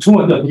materialize in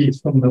 200 years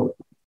from now.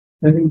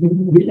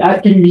 And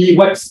asking me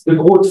what's the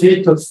growth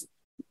rate of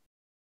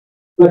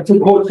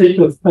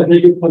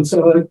aggregate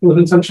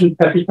consumption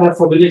capital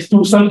for the next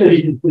 2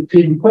 centuries is the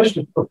same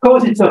question. Of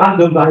course, it's a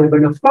random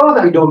variable. Of course,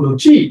 I don't know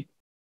G.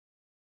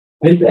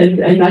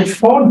 And I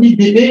found the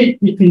debate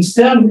between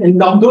Stern and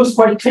Nandos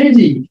quite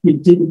crazy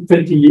 15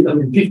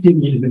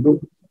 years ago.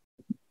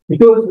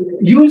 Because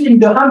using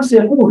the Ramsey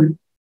rule,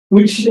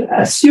 which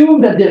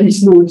assumes that there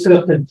is no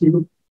uncertainty,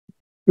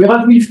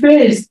 whereas we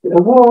face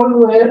a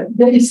world where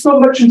there is so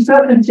much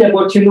uncertainty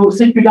about,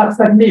 secular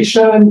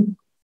stagnation,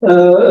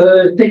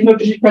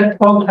 technological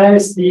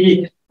progress,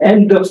 the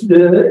end of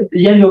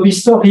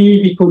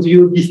history, because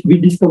we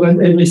discovered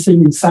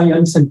everything in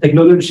science and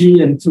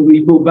technology, and so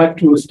we go back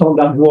to a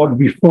standard world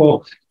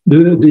before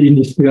the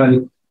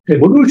industrial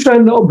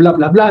revolution, or blah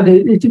blah blah.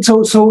 It's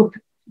also,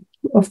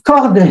 of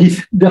course,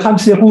 the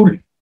Ramsey rule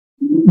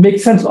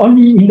makes sense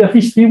only in the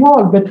risky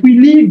world, but we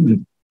live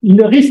in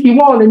a risky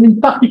world, and in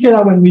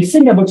particular when we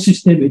think about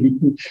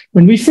sustainability,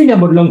 when we think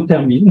about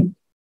long-termism,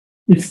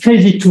 it's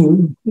crazy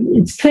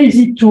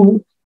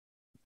to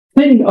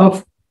think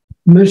of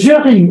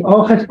measuring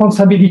our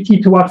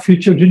responsibility toward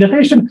future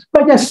generations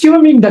by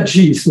assuming that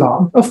G is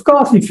large. Of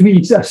course, if we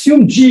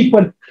assume G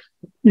equal,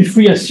 if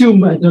we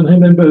assume a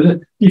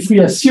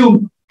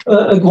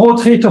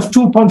growth rate of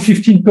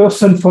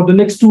 2.15% for the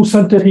next 2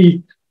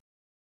 centuries,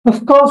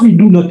 of course, we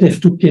do not have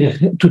to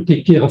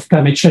take care of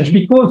climate change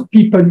because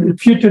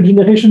future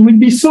generations will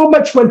be so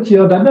much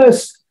wealthier than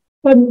us.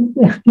 And,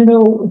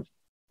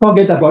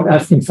 forget about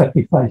asking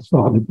sacrifice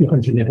for the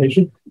current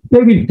generation. They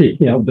will take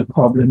care of the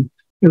problem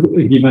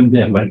given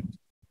their wealth.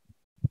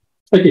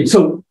 Okay,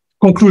 so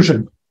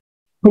conclusion.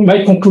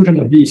 My conclusion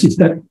of this is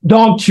that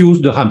don't use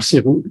the Ramsey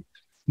rule.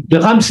 The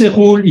Ramsey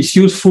rule is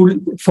useful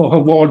for a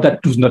world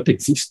that does not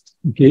exist.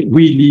 Okay,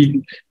 we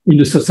live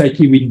in a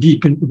society with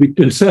deep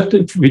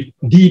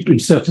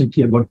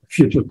uncertainty about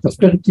future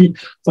prosperity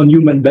on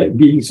human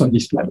beings on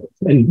this planet,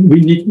 and we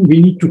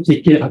need to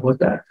take care about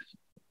that.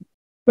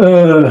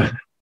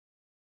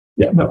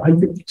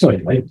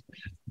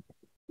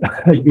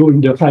 I go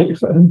in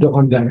the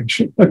wrong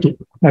direction. Okay,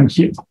 I'm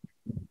here.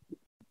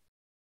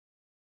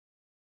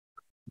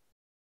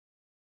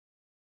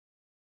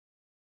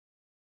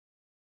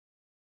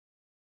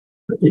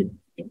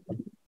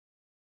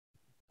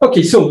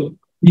 Okay, so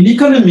in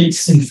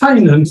economics and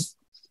finance,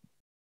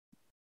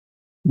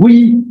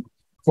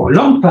 for a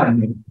long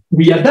time,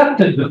 we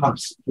adapted the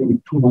Ramsey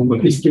to a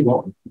risky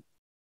world.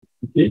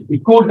 Okay, we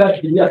call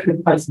that the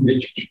asset price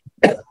literature.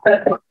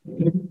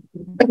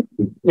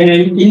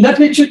 And in that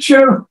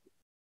literature,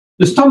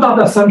 the standard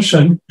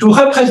assumption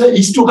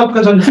is to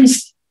represent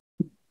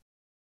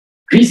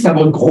risk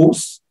about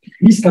growth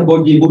risk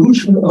about the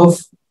evolution of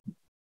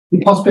the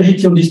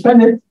prosperity of this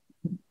planet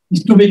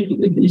is to make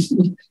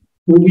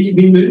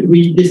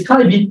we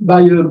describe it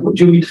by a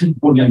geometric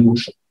Brownian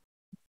motion.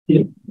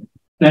 Okay?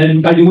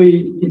 And by the way,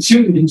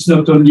 it's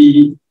not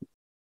only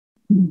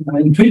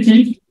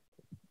intuitive,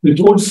 but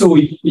also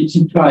it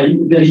implies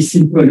very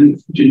simple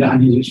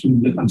generalization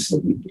of the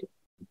uncertainty.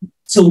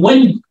 So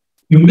when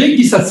you make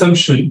this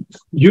assumption,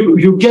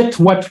 you get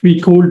what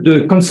we call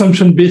the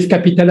consumption-based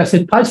capital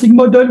asset pricing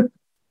model.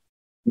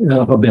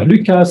 Robert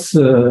Lucas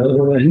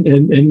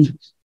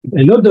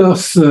and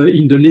others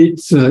in the late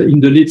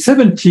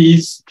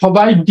 70s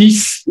provide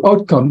this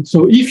outcome.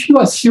 So if you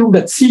assume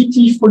that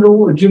CT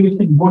follow a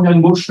geometric Brownian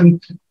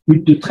motion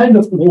with the trend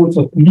of growth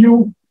of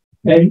mu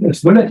and a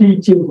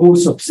volatility of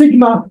growth of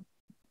sigma,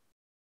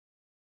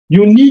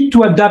 you need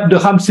to adapt the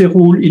Ramsey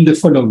rule in the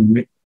following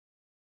way.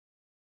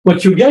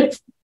 What you get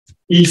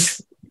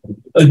is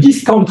a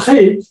discount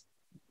rate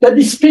that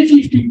is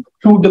specific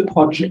to the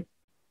project.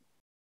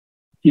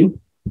 Okay?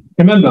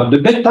 Remember, the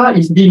beta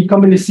is the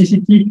income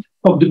elasticity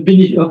of the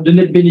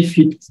net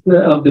benefit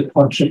of the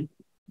project.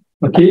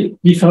 Okay,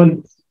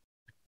 different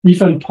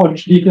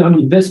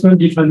investment,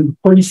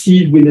 different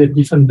policies will have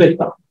different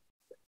beta.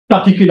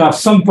 Particular,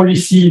 some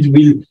policies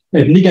will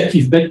have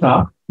negative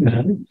beta,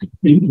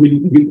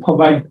 will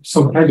provide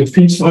some kind of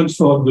insurance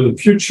for the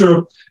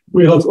future,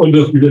 whereas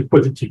others will have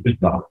positive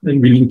beta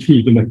and will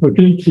increase the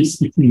macroeconomic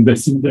risk if we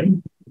invest in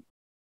them.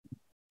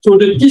 So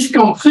the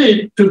discount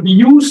rate to be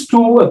used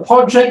to a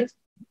project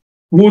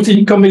whose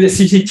income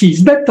elasticity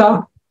is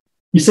beta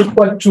is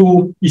equal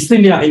to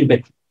linear in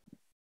beta.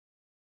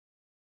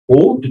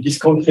 Or the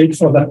discount rate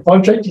for that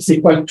project is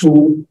equal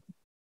to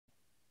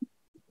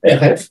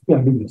RF. I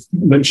will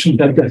mention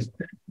that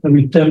I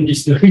will term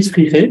this the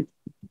risk-free rate.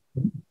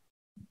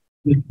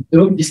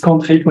 The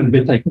discount rate when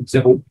beta equals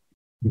 0.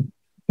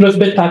 Plus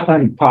beta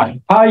times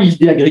pi. Pi is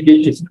the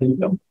aggregated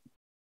premium.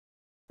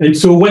 And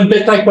so when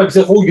beta equals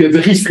 0, you have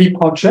a risk-free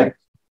project.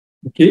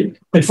 Okay.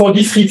 And for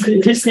this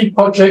risk-free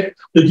project,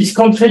 the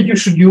discount rate you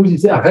should use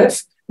is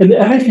RF, and the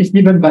RF is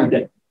given by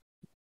that.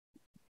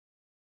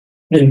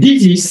 And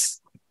this is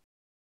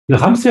the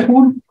Ramsey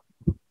rule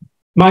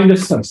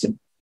minus something.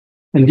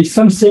 And this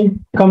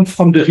something comes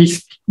from the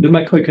risk, the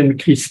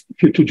macroeconomic risk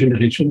future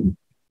generation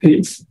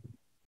phase.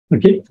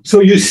 Okay.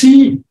 So you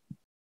see,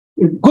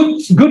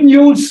 good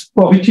news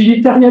for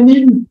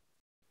utilitarianism,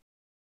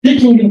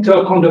 taking into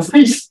account of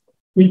risk,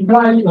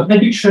 imply a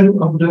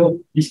reduction of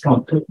the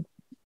discount rate.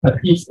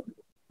 At least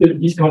the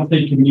discount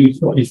rate can be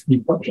used for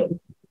risk-free project.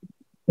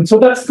 And so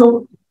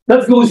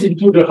that goes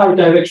into the right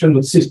direction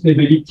of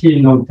sustainability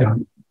and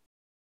long-term.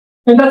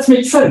 And that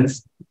makes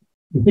sense.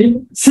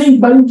 Okay? Think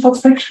by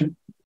introspection.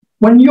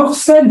 When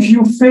yourself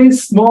you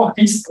face more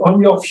risk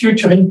on your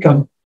future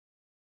income,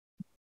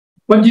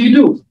 what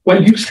do?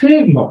 Well, you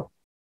save more.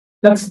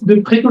 That's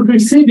the precautionary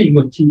saving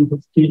motive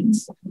of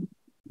things.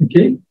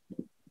 Okay?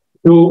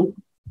 So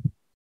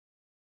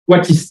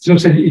what is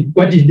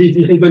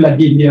desirable at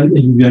the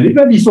individual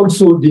level is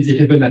also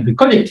desirable at the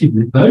collective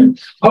level.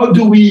 How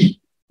do we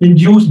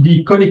induce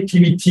the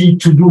collectivity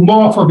to do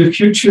more for the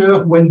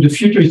future when the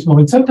future is more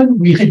uncertain?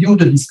 We reduce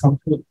the discount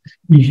rate.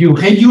 If you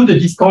reduce the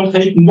discount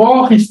rate,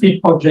 more risky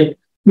projects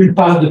will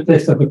pass the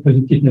test of a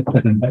positive net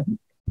present value.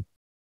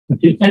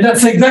 Okay? And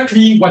that's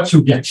exactly what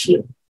you get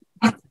here.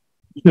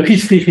 The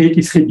risk-free rate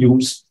is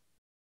reduced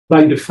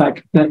by the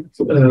fact that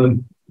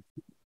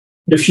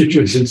the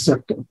future is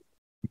uncertain.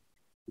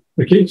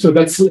 Okay, so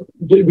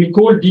we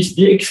call this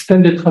the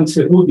extended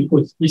Ramsey rule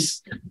because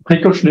this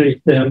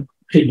precautionary term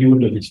reduces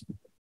the risk.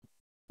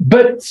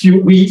 But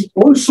we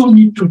also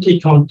need to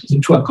take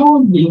into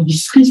account in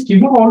this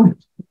risky world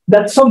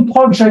that some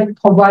projects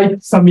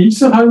provide some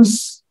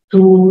insurance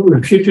to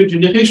future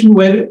generation,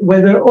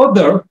 whether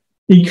other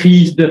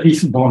increase the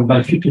risk borne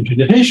by future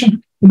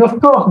generation. And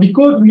of course,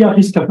 because we are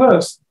risk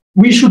averse,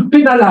 we should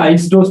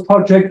penalize those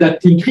projects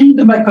that increase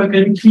the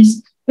macroeconomic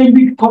risk, and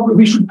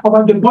we should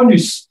provide a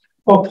bonus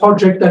for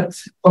projects that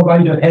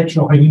provide a hedge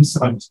or an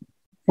insurance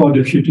for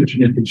the future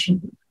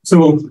generation.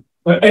 So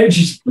hedge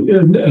is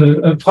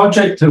a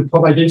project to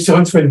provide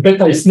insurance when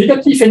beta is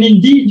negative, and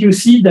indeed you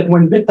see that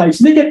when beta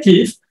is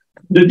negative,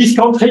 the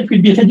discount rate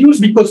will be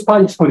reduced because pi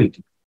is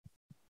positive.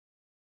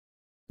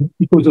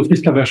 Because of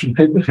risk aversion.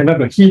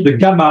 Remember, here the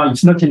gamma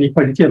is not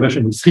inequality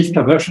aversion, it's risk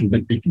aversion,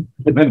 but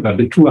remember,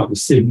 the two are the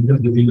same.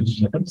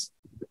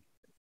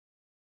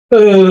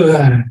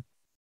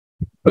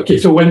 Okay,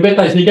 so when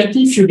beta is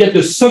negative, you get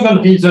the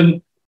second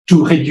reason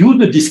to reduce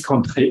the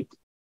discount rate.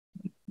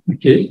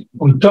 Okay,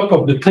 on top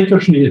of the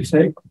precautionary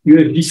effect, you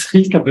have this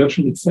risk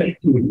aversion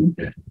effect.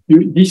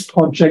 This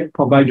project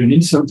provides an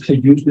insurance,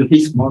 reduce the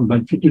risk borne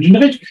by future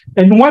generation.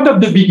 And one of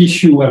the big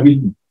issues I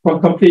will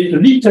contemplate a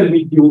little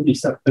with you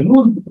this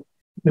afternoon,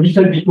 a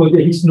little bit because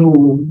there is no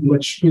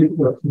much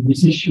paper in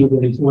this issue.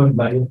 There is one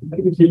by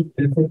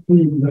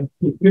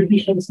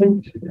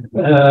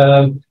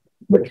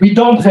but we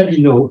don't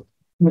really know.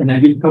 And I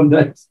will come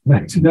back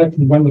to that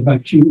in one of our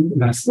few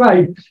last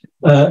slides.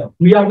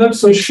 We are not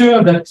so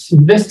sure that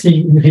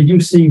investing in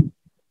reducing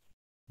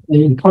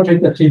in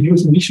project that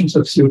reduce emissions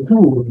of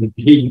CO2, the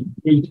green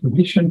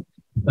emission,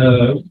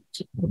 the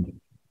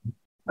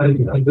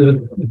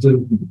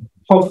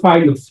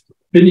profile of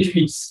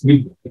benefits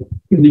with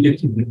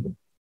negative.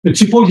 But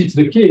suppose it's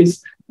the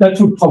case, that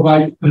would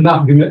provide an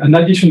argument, an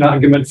additional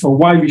argument for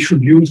why we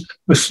should use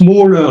a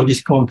smaller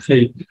discount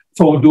rate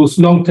for those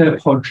long-term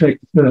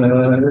project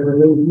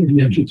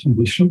energy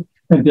transition,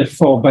 and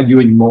therefore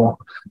valuing more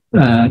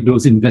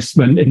those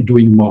investments and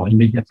doing more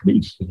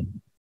immediately.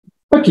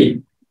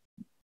 Okay,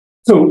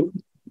 so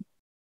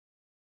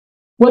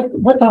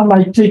what are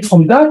my take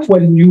from that?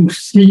 When you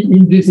see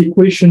in this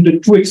equation the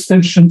two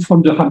extensions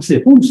from the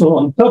Ramsey rule, so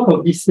on top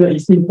of this very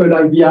simple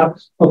idea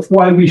of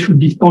why we should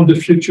discount the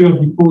future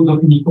because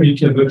of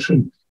inequality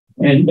aversion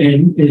and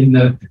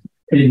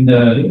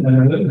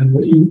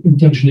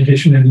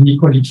intergenerational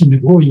inequality in the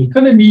growing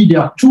economy,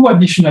 there are two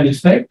additional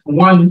effects.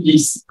 One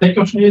is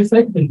precautionary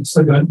effect, and the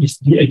second is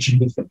the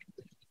hedging effect.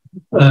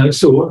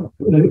 So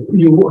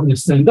you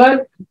understand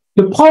that.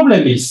 The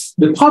problem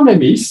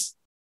is,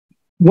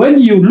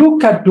 when you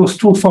look at those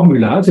two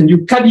formulas and you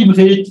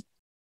calibrate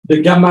the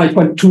gamma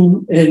equal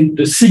 2 and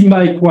the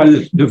sigma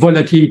equal the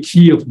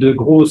volatility of the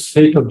growth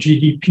rate of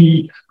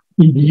GDP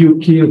in the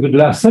UK over the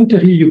last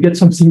century, you get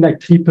something like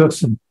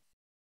 3%.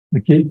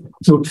 Okay,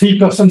 so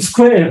 3%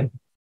 squared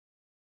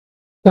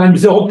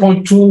times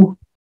 0.2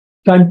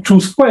 times 2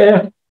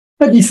 squared,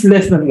 that is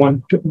less than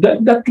 1.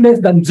 That's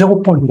less than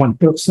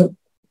 0.1%.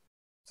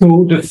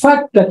 So the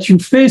fact that you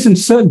face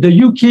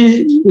the UK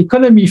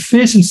economy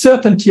face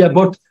uncertainty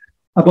about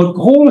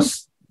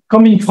growth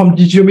coming from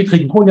the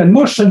geometric Brownian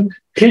motion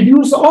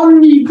reduce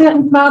only very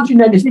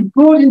marginally. It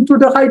goes into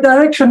the right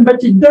direction,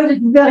 but it does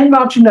it very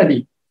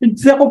marginally.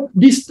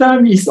 This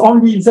term is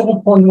only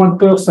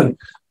 0.1%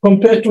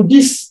 compared to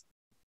this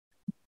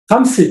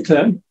Ramsey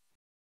term.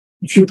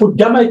 If you put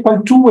gamma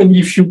equal 2, and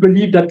if you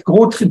believe that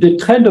growth, the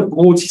trend of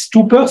growth is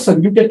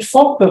 2%, you get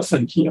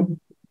 4% here.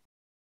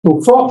 So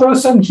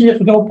 4% here,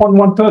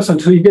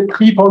 0.1%, so you get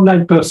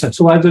 3.9%.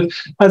 So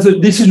as a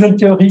decision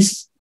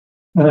theorist,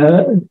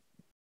 I'm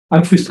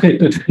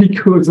frustrated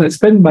because I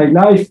spend my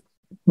life,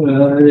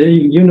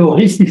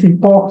 risk is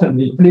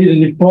important. It plays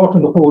an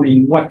important role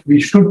in what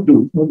we should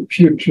do for the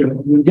future.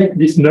 You get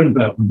this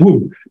number,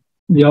 boom,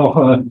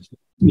 your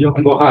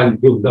morale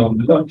goes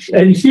down.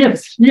 And here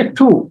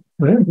too,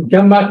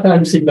 gamma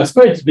times sigma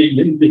squared is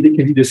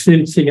basically the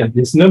same thing as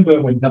this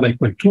number when gamma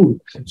equal 2.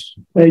 It's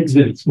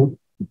very small.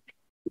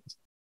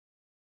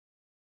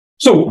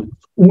 So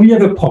we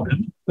have a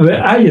problem.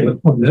 I have a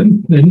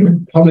problem,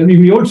 and probably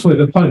we also have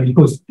a problem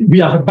because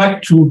we are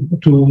back to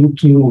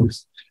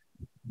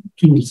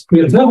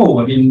square zero.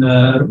 I mean,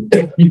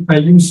 if I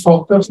use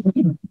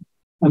 4%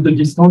 on the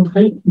discount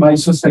rate, my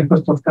social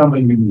cost of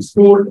carbon will be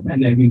small,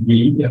 and I will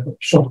be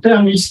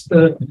short-termist.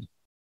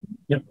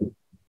 Yeah.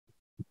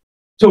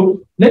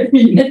 So let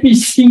me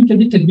think a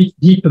little bit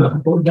deeper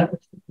about that.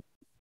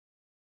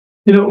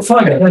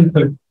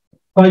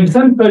 For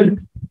example,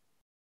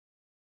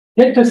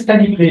 let us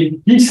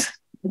calibrate this.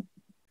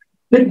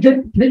 Let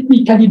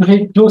me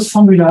calibrate those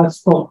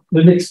formulas for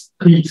the next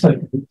 3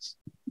 cycles,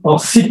 or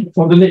 6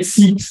 for the next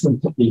 6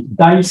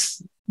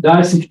 cycles.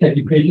 DICE is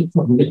calibrated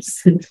for the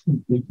next 6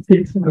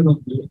 cycles.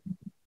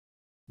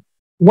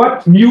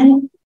 What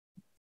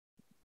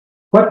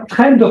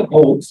trend of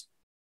growth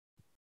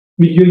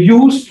will you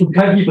use to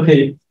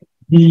calibrate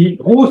the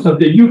growth of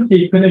the UK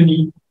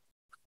economy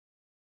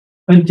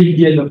until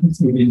the end of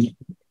this millennium?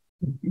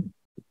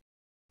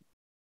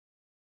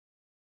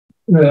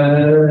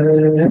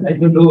 I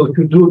don't know how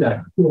to do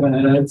that.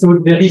 So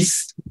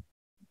this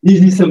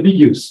is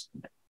ambiguous.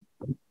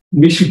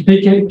 We should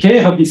take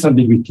care of this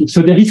ambiguity.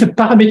 So there is a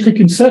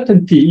parametric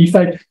uncertainty.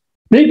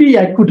 Maybe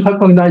I could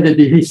recognize that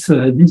this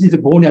is a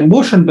Brownian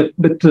motion,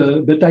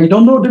 but I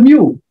don't know the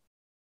mu.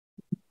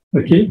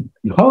 Okay,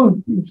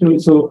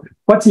 so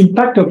what's the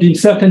impact of the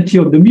uncertainty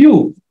of the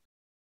mu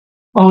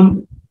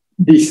on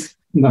this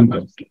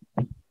number?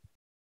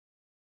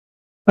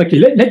 Okay,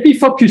 let me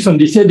focus on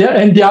this.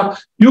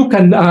 You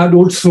can add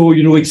also,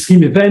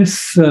 extreme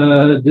events,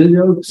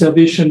 the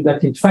observation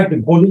that in fact in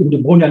the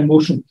Brownian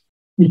motion,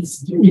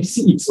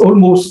 it's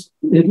almost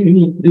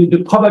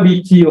the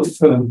probability of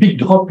a big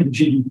drop in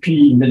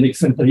GDP in the next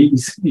century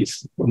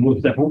is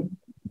almost zero.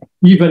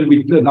 Even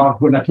with the large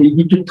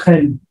volatility, the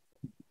trend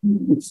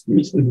is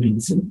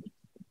amazing.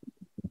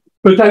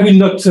 But I will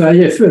not, I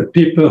have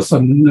papers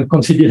on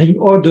considering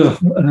other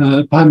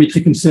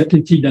parametric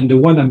uncertainty than the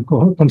one I'm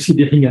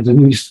considering as an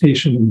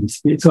illustration in this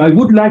case. So I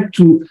would like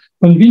to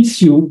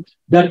convince you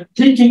that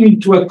taking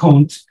into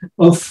account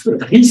of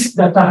risks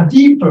that are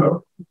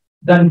deeper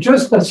than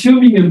just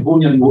assuming a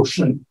Brownian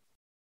motion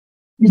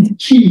is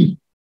key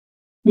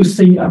to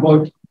think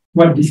about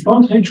what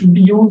discount rate should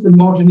be used, and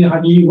more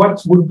generally,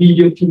 what would be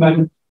the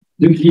optimal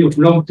degree of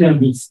long-term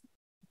risk.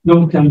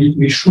 Long-term risk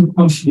we should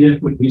consider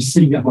when we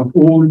think about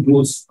all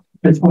those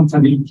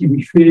responsibilities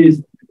we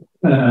face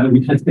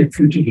with respect to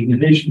future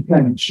generation,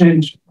 climate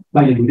change,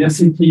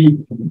 biodiversity,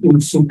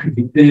 also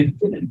public debt,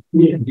 and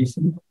this.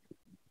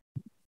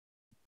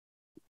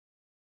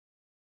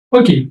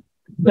 Okay.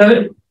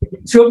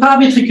 So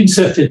parametric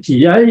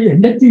uncertainty.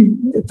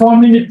 For a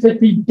minute,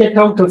 let me get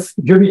out of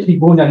geometric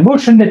Brownian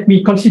motion. Let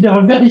me consider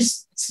a very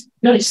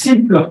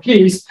simpler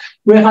case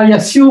where I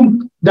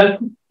assume that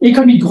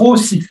economic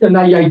growth is an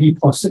IID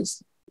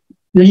process.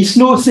 There is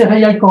no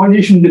serial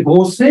correlation in the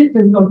growth rate,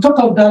 and on top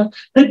of that,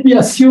 let me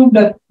assume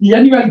that the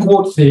annual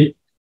growth rate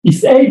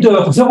is either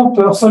 0%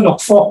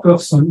 or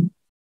 4%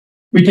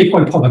 with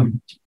equal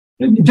probability.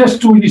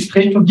 Just to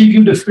illustrate, to give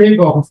you the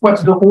flavor of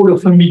what's the role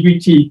of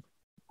ambiguity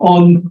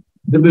on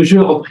the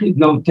measure of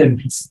long-term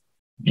risk.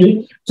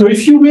 Okay? So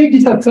if you make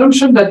this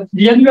assumption that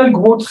the annual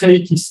growth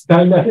rate is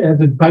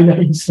has a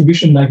binary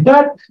distribution like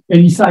that,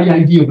 and is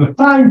IID over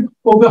time,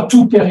 over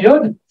 2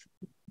 periods,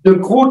 the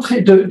growth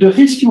rate, the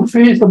risk you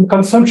face on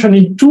consumption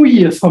in 2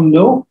 years from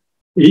now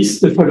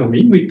is the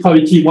following. With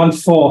probability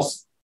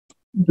 1/4,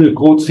 the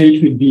growth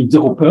rate will be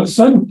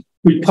 0%.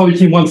 With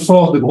probability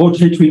 1/4, the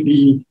growth rate will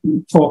be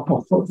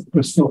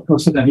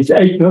 4%, that is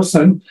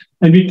 8%.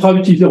 And with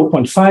probability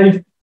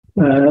 0.5,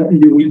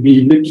 you will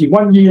be lucky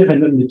 1 year,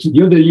 and then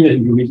the other year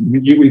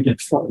you will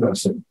get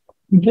 4%.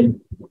 Okay?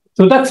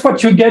 So that's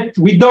what you get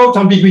without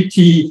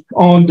ambiguity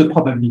on the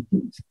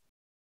probabilities.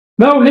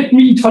 Now let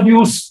me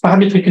introduce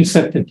parametric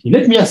uncertainty.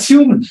 Let me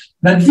assume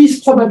that those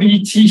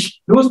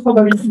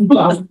probabilities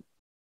are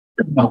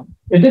no.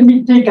 And let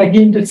me take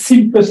again the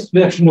simplest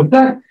version of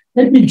that.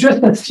 Let me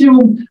just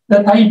assume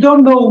that I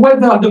don't know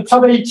whether the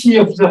probability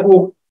of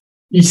 0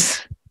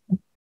 is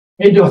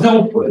either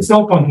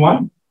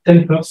 0.1,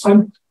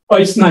 10%, or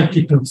it's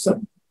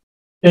 90%.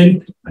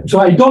 And so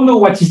I don't know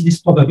what is this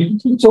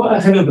probability. So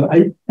remember,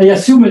 I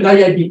assume an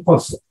IID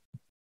process,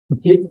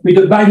 okay, with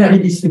a binary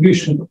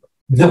distribution,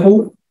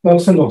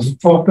 0% or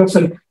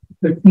 4%.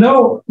 But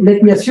now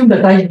let me assume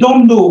that I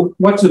don't know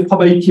what's the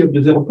probability of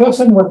the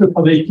 0%, what's the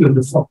probability of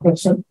the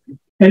 4%.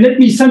 And let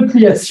me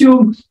simply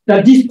assume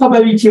that this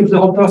probability of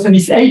 0%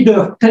 is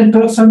either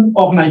 10%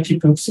 or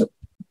 90%. So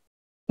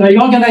I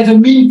organize a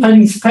mean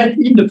trailing spread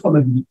in the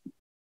probability.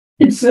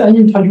 I'm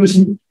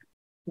introducing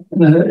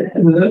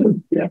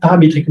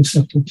parametric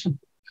uncertainty.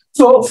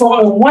 So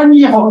for a 1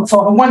 year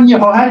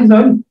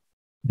horizon,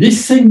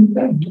 this thing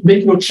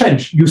makes no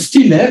change. You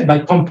still have, by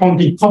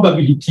compounding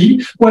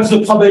probability, what's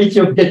the probability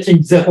of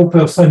getting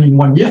 0% in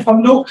 1 year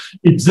from now?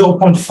 It's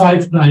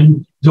 0.5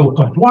 times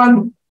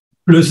 0.1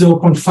 plus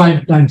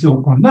 0.5 times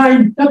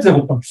 0.9, that's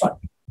 0.5.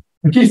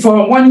 Okay, for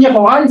a 1 year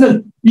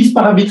horizon, this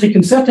parametric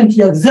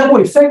uncertainty has 0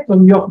 effect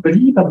on your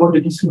belief about the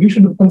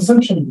distribution of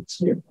consumption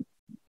this year.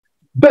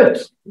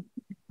 But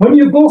when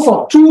you go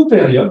for 2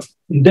 periods,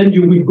 then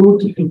you will go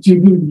to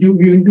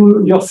you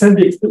do yourself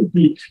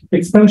the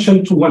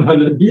expansion to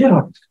 100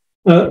 years.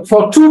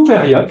 For 2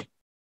 periods,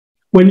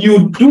 when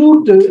you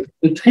do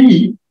the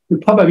tree, the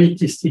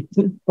probabilistic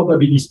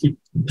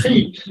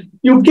tree,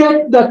 you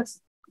get that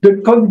the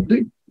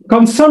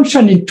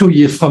consumption in 2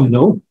 years from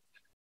now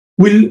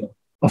will,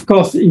 of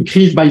course,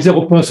 increase by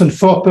 0%,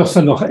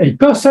 4%, or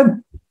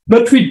 8%,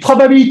 but with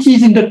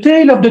probabilities in the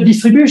tail of the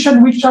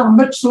distribution which are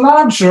much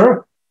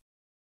larger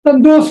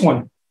than those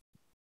ones.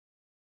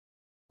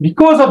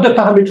 Because of the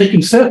parametric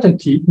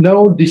uncertainty,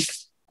 now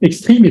this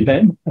extreme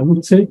event, I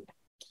would say,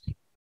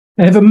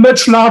 have a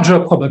much larger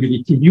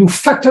probability. You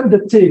fatten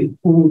the tail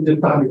to the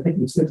parametric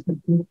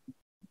uncertainty.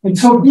 And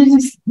so this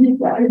is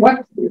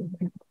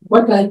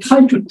what I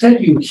try to tell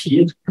you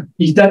here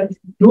is that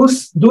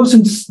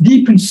those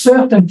deep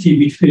uncertainty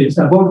we face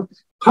about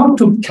how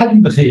to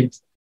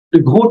calibrate the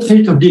growth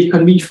rate of the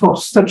economy for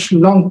such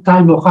long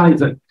time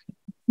horizon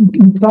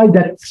imply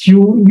that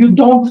you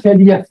don't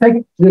really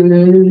affect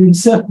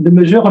the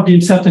measure of the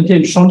uncertainty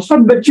and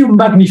short-term, but you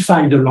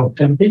magnify the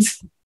long-term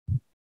risk.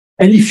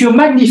 And if you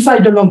magnify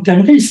the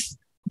long-term risk,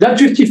 that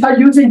justifies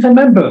using,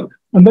 remember,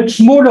 a much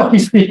smaller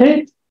risk-free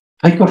rate,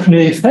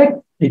 precautionary effect,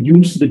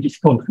 reduce the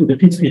discount to the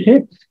risk-free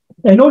rate,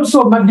 and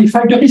also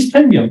magnify the risk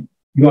premium.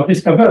 You are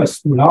risk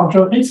averse,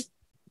 larger risk,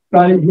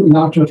 by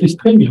larger risk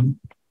premium.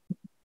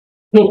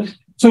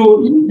 So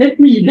let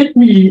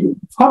me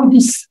from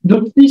this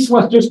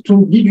was just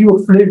to give you a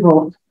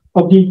flavor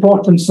of the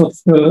importance of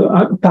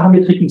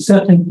parametric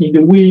uncertainty,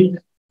 the way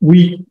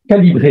we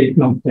calibrate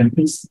long-term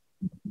risk.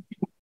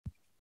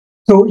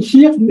 So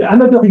here,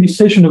 another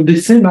illustration of the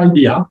same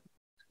idea.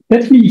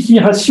 Let me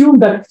here assume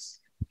that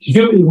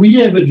we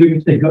have a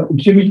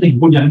geometric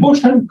Brownian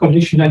motion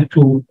conditional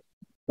to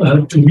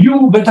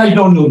mu, but I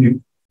don't know mu.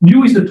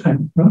 Mu is the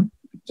trend. Huh?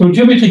 So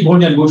geometric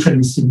Brownian motion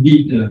is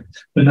indeed an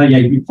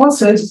IID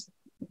process.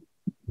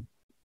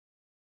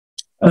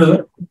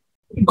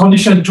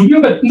 Condition to mu,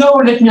 but now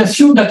let me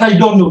assume that I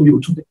don't know mu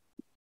today.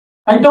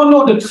 I don't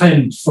know the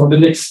trend for the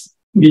next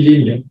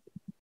millennium.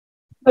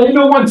 I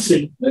know one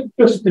thing. Let's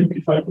just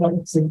simplify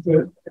one thing.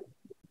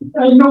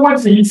 I know one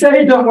thing. It's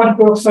either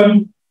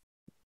 1%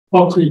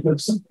 or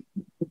 3%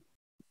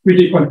 with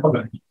equal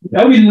probability.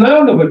 I will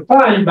learn over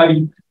time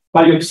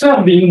by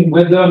observing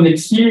whether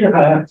next year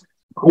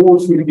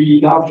growth will be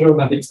larger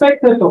than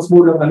expected or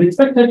smaller than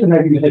expected, and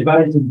I will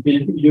revise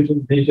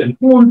using Bayesian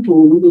rule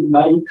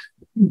to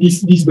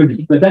this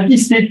belief. But at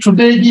this stage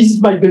today, this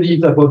is my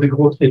belief about the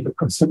growth rate of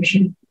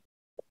consumption.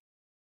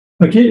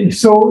 Okay,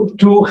 so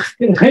to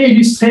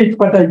re-illustrate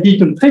what I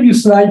did on the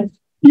previous slide,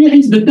 here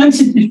is the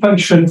density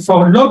function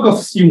for log of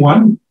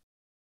C1,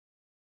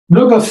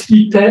 log of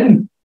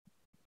C10,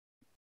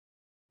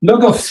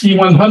 log of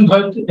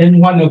C100, and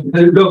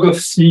log of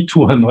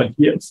C200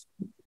 years.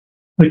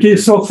 Okay,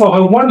 so for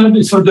a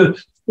 100, so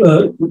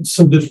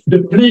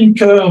the plane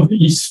curve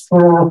is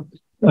for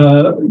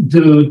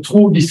the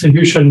true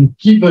distribution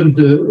given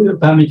the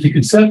parametric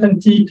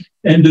uncertainty,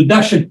 and the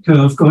dashed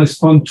curve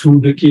corresponds to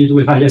the case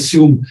where I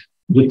assume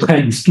the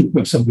trend is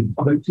 2% with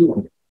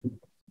probability.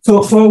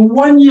 So for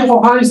 1 year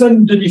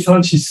horizon, the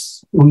difference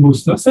is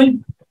almost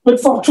nothing. But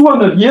for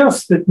 200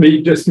 years, that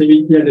may just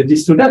limit the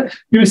analysis to that,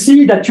 you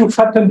see that you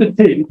flatten the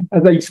tail,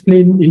 as I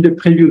explained in the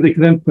previous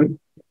example.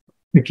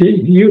 Okay,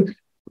 you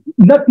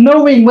not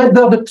knowing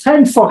whether the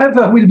trend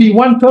forever will be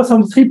 1%,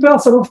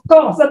 3%, of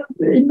course, that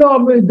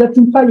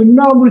implies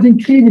enormous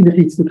increase in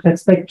risk with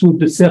respect to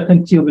the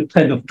certainty of a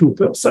trend of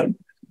 2%.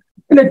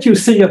 Let you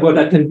think about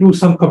that and do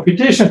some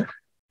computation.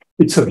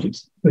 It's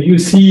obvious. You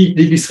see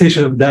the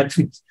illustration of that.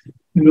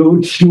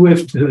 You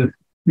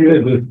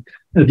have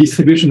a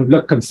distribution of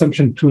log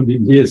consumption through the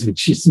years,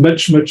 which is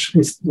much, much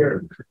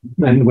riskier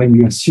than when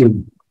you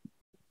assume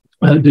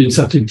the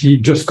uncertainty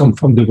just comes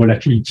from the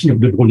volatility of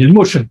the Brownian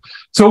motion.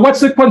 So what's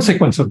the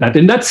consequence of that?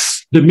 And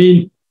that's the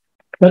main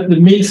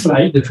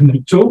slide that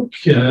we talk.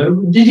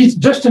 This is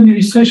just an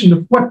illustration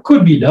of what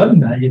could be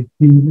done. I've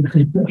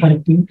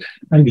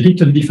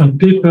written different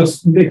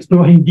papers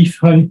exploring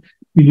different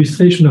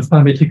illustration of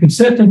parametric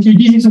uncertainty.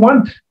 This is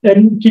one,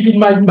 and keep in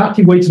mind,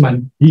 Marty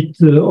Weizmann did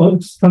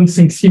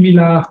something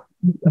similar,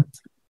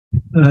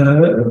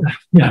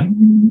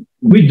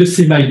 with the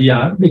same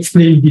idea,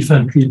 explained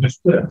differently, but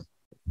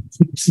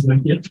same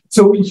idea.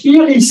 So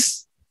here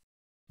is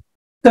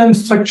term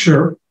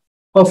structure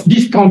of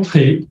discount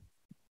rate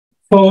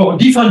for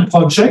different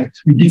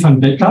projects with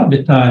different beta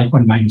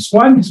equal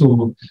 -1,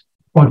 so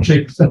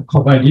projects that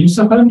provide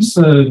insurance,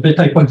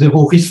 beta equal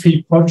 0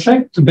 risk-free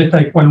project, beta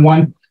equal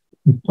 1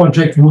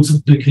 project whose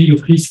degree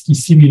of risk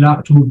is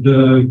similar to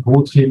the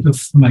growth rate of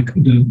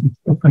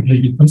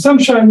aggregate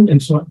consumption,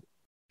 and so on.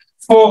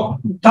 For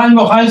time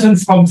horizon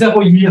from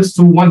 0 years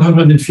to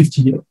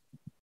 150 years.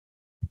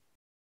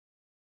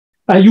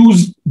 I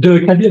use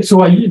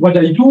what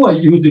I do, I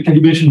use the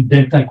calibration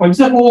delta equal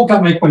 0,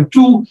 gamma equal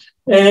 2,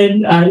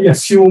 and I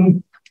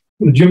assume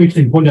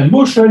geometric Brownian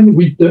motion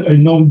with a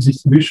known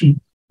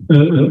distribution,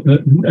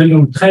 a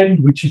known trend,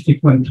 which is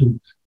equal to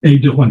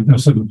either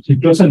 1% or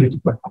 3%, it's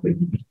equal to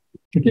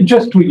okay,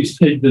 just to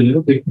illustrate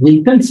the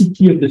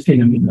intensity of the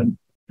phenomenon.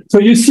 So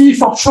you see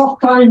for short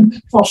time,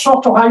 for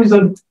short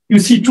horizon, you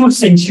see two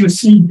things. You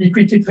see the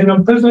equity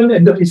premium puzzle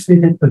and the risk-free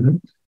rate puzzle.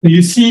 So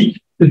you see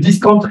the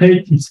discount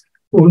rate is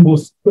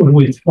almost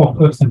always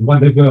 4%,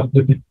 whatever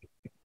the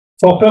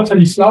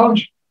 4% is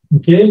large.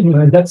 Okay,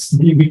 that's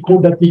we call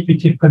that the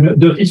equity premium,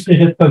 the risk-free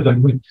rate puzzle.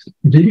 With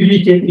the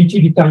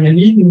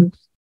utilitarianism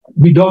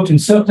without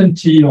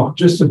uncertainty or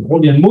just a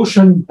Brownian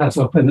motion as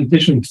a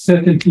representation of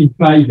certainty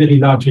imply very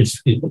large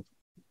risk rate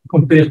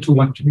compared to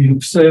what we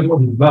observe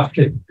on the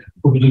market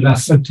over the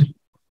last century.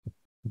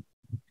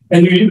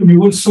 And we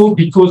also,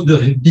 because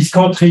the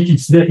discount rate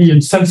is very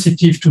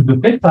insensitive to the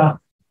beta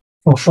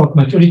for short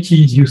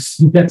maturities, you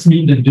see that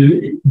means that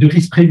the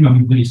risk premium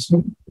is very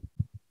small.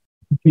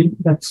 Okay,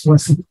 that's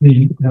what's in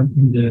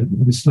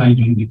the slide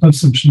on the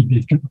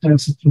consumption-based capital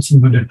situation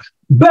model.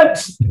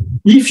 But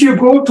if you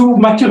go to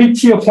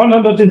maturity of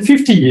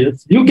 150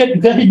 years, you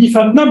get very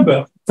different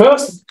number.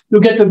 First,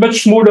 you get a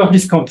much smaller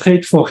discount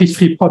rate for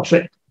risk-free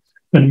project.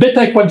 When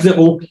beta equals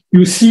 0,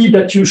 you see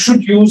that you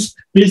should use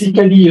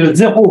basically a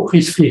 0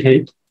 risk-free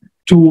rate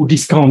to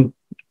discount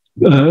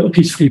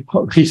risk-free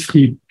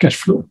cash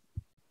flow.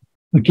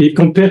 Okay,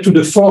 compared to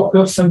the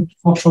 4%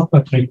 for short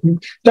maturity.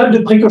 That's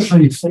the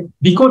precautionary effect.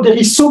 Because there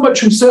is so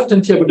much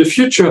uncertainty about the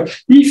future,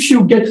 if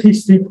you get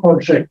risky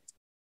project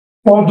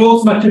for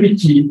those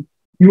maturity,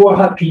 you are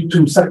happy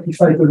to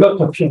sacrifice a lot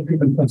of your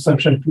human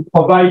consumption to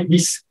provide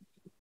this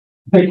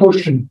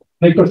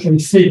precautionary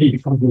saving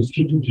from those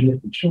future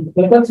generations.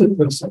 That's the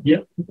first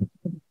idea.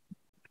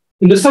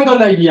 And the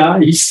second idea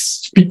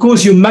is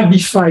because you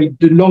magnify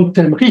the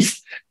long-term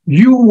risk,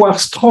 you are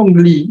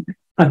strongly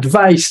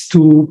advised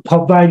to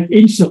provide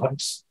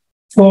insurance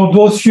for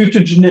those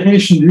future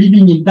generations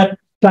living in that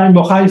time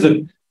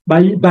horizon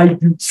by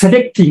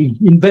selecting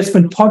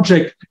investment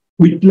projects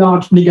with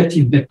large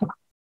negative beta.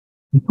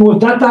 Because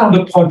that are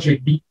the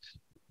projects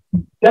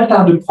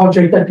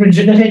that will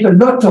generate a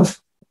lot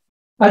of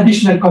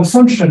additional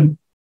consumption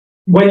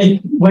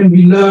when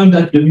we learn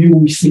that the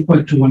mu is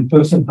equal to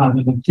 1%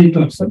 rather than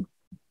 3%.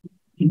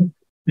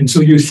 And so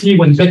you see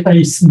when beta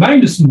is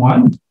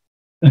 -1,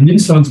 an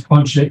insurance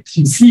project,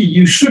 you see,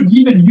 you should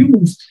even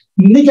use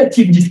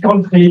negative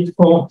discount rate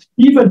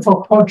even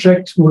for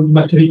projects whose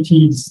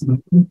maturity is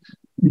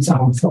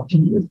around 40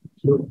 years.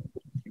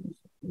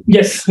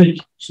 Yes,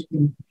 Rick.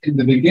 In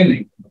the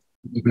beginning,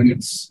 when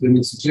it's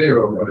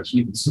 0,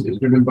 it's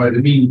driven by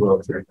the mean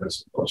growth rate.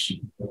 That's the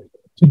question.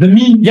 So the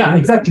mean, yeah,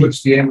 exactly.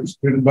 Which the aim is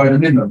driven by the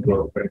minimum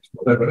growth rate,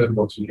 whatever that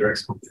was in your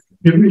expectation.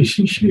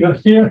 You are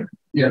here.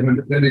 Yeah,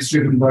 but then it's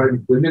driven by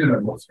the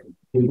minimum of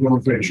the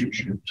growth rate.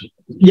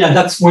 Yeah,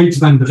 that's why it's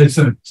done the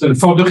research. So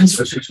for the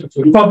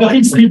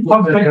risk-free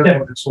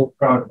project, it's all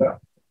proud of that.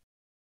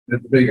 The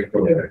bigger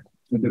project.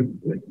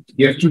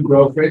 You have two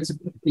growth rates,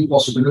 two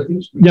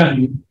possibilities. Yeah.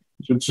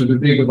 So the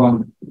bigger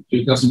one,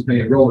 it doesn't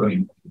play a role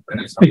anymore.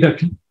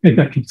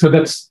 Exactly. So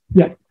that's,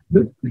 yeah.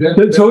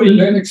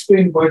 Then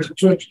explain why the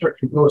church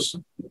structure goes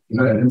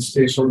and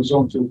stays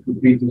horizontal to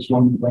beat this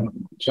one.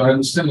 So I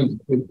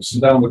understand it's a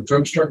downward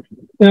church structure,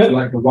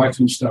 like a white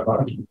and stuff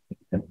out.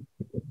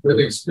 But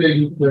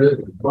explain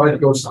why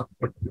it goes up.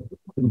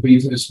 The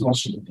beat is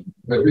possible.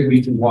 We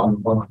beat in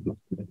one.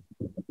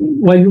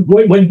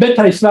 When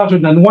beta is larger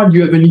than 1,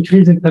 you have an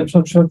increase in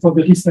consumption for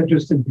the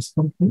risk-adjusted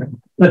discount.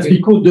 That's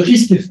because the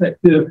risk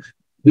effect, the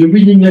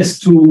willingness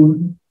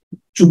to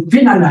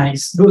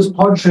penalize those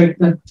projects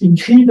that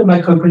increase the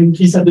macroeconomic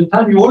risk at the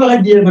time, you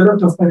already have a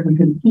lot of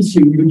macroeconomic risk.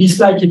 You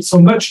dislike it so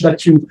much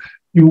that you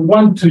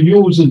want to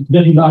use a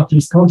very large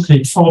discount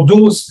rate for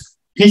those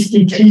risk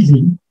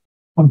increasing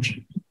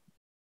projects.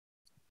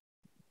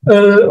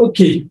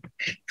 Okay.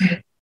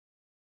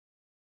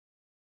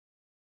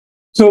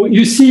 So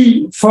you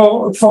see,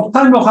 for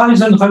time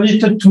horizon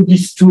related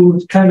to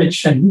climate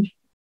change,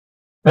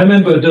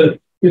 remember the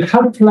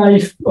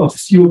half-life of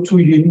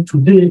CO2 unit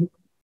today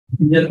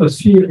in the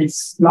atmosphere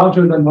is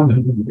larger than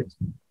 100 years.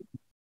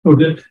 So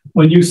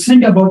when you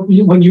think about,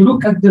 when you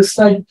look at the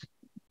slide,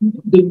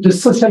 the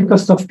social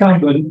cost of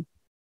carbon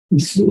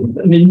is,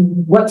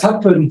 what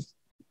happened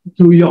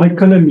to your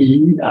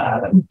economy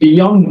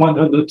beyond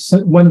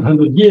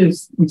 100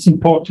 years, it's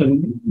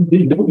important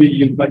the way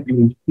you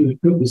value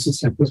the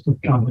social cost of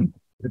carbon.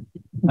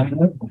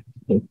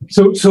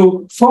 So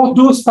for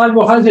those time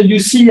horizons, you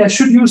see, I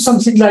should use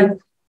something like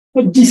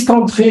a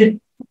discount rate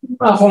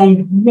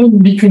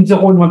around between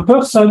 0 and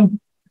 1%,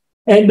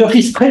 and the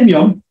risk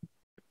premium,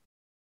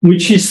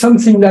 which is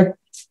something like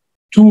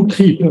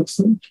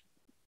 2-3%.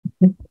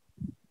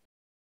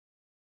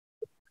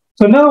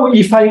 So now,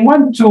 if I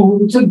want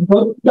to,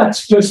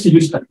 that's just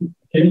illustrative.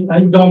 Okay? I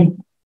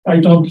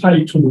don't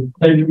try to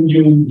tell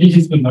you this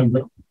is the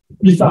number.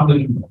 These are the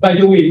numbers. By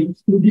the way,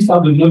 these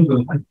are the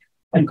numbers.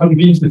 I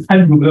convinced the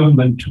French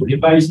government to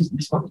revise this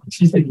discount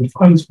system. In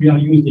France, we are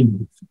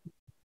using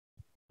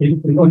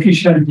the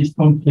official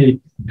discount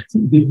rate.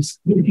 The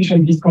official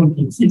discount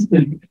rate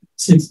system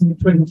since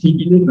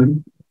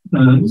 2011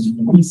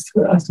 is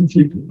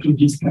associated to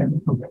this kind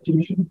of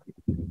computation.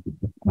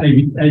 I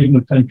have no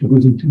time to go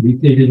into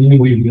detail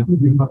anyway.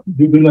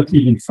 We do not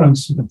live in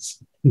France, that's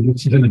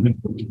irrelevant.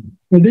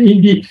 But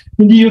in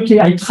the UK,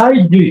 I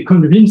tried to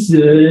convince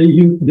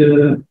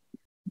the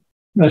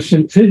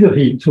National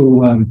Treasury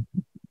to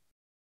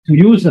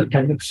use that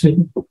kind of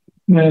thing.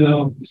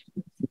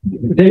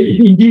 They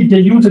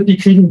use a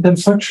decrease in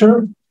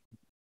consumption.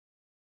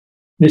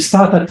 They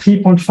start at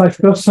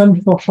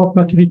 3.5% for short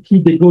maturity.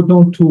 They go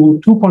down to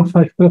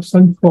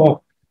 2.5%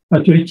 for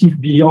maturity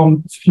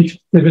beyond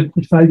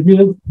 75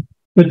 years.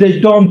 But they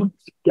don't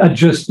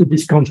adjust the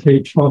discount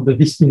rate for the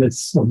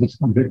riskiness of this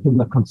contract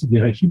under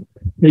consideration.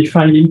 They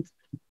find it,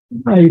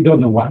 I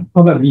don't know why,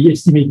 probably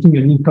estimating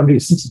an income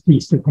elasticity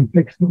is too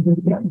complex.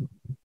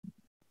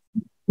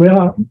 Where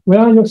are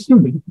your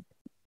students?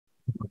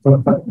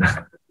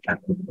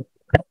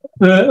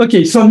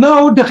 Okay, so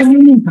now the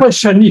remaining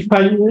question,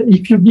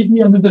 if you give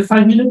me another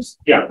 5 minutes.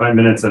 Yeah, 5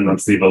 minutes, and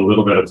let's leave a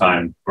little bit of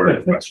time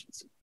for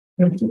questions.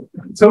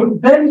 So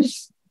then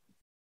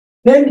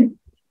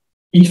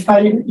if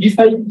I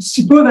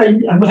suppose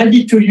I'm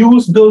ready to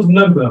use those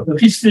numbers, the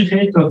risk-free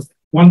rate of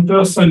 1%,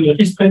 the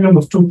risk premium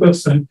of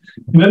 2%,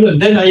 remember,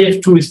 then I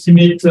have to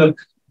estimate the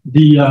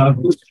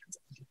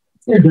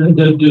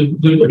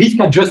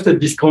risk-adjusted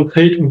discount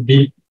rate would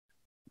be,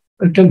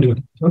 I can do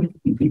it. Okay.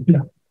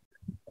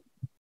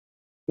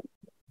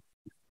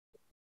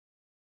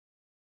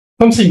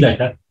 Something like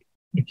that.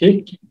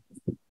 Okay.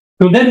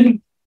 So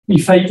then,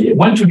 if I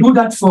want to do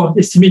that for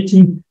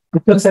estimating the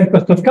total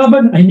cost of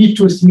carbon, I need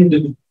to estimate the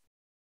V.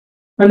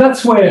 And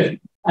that's where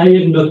I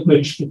have not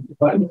much to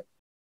provide.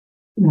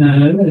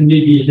 And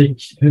maybe Rick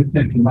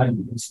can my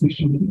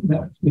discussion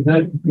with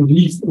that, at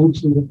least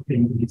also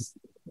this.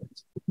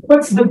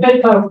 What's the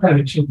beta of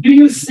climate change? Do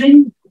you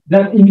think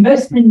that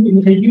investing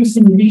in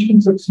reducing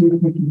emissions of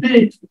CO2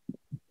 today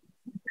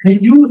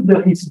reduce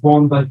the risk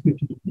borne by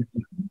 50%?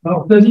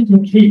 Or does it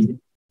increase it?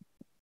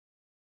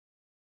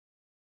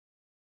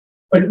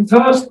 But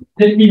first,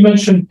 let me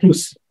mention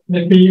plus.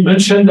 Let me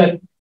mention that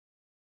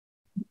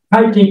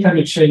fighting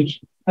climate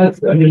change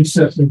has an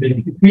uncertain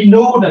benefit. We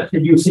know that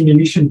reducing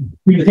emissions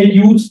will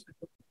reduce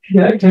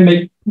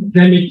climate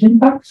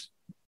impact,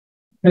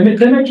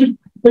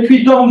 but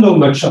we don't know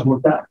much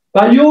about that.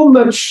 By how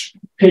much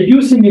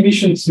reducing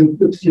emissions of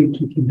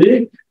CO2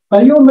 today,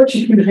 by how much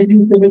it will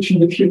reduce damage in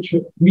the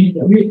future, we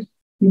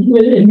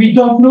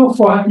don't know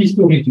for at least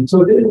 2 reasons.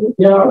 So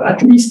there are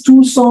at least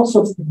 2 sources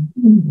of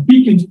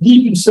big and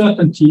deep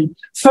uncertainty.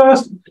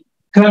 First,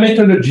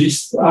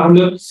 climatologists are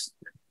not,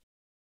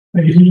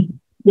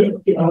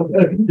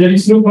 there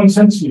is no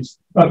consensus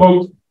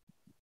about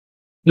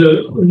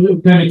the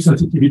climate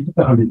sensitivity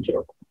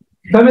parameter.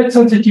 Climate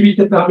sensitivity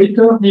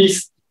parameter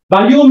is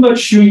by how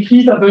much you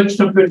increase average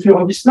temperature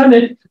on this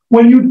planet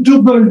when you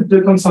double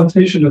the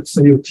concentration of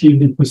CO2 in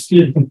the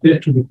atmosphere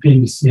compared to the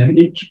previous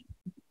age.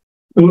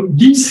 So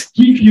this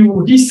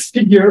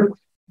figure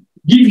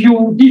gives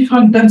you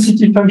different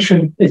density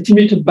function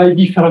estimated by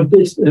different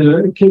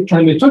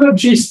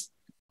climatologists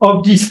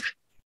of this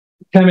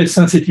climate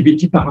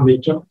sensitivity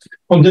parameter.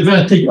 On the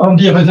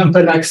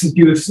horizontal axis,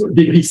 you have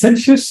degrees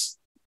Celsius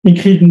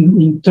increase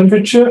in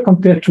temperature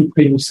compared to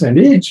previous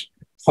age,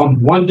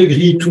 from 1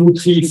 degree, 2,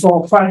 3,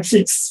 4, 5,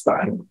 6,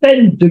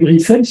 10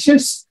 degrees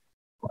Celsius.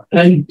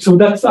 And so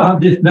that's our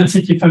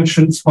density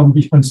functions from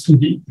different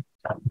studies.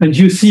 And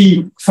you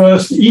see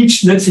first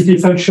each density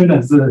function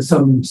has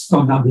some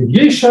standard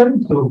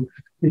deviation, so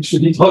it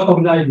should be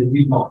recognized and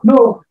we don't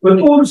know, but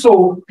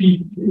also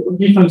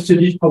different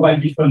studies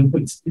provide different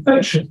density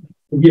functions.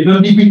 We have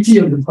ambiguity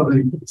of the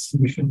probability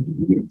distribution.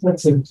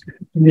 That's an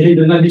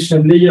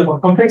additional layer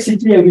of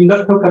complexity. I will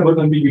not talk about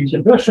ambiguity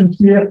aversion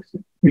here.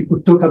 We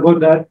could talk about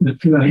that, but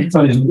I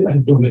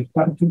don't have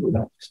time to do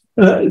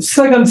that.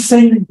 Second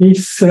thing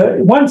is,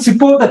 one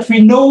suppose that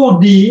we know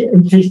the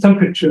increased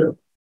temperature.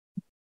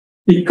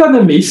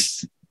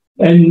 Economists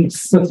and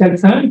social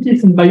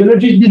scientists and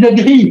biologists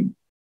disagree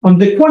on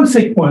the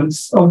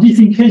consequence of this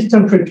increased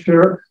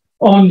temperature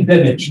on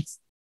damages.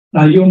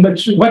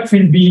 What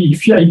will be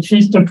if you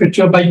increase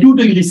temperature by 2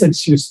 degrees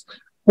Celsius?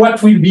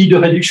 What will be the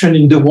reduction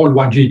in the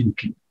worldwide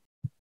GDP?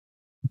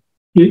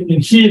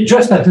 And here,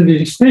 just as an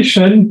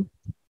illustration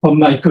from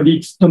my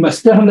colleague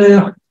Thomas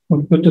Turner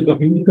from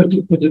Göteborg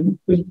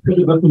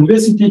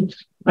University,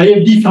 I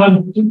have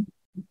different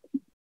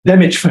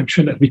damage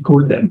functions, as we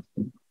call them.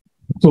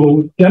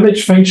 So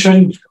damage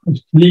function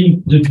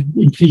linked the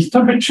increased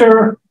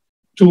temperature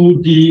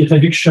to the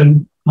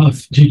reduction of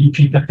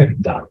GDP per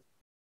capita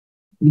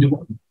in the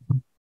world.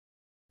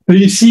 So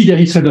you see there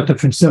is a lot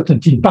of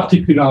uncertainty, in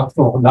particular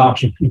for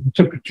large increased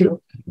temperature.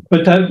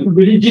 But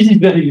really, this is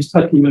very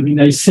illustrative. I mean,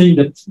 I say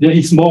that there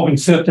is more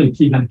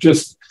uncertainty than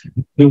just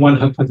the one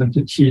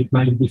represented here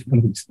by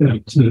different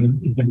expert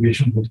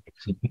evaluation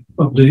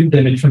of the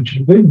damage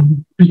function.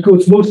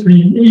 Because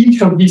mostly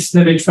each of these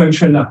damage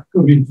functions are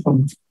coming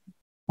from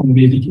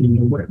basically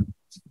nowhere.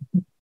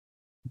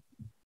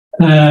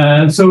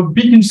 So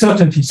big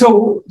uncertainty.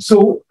 So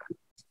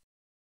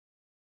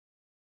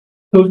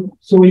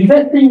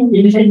investing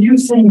in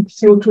reducing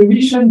CO2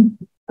 emission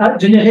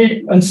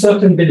generate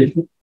uncertain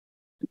benefit.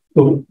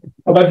 So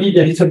probably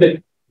there is a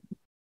bet.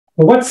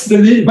 What's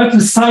the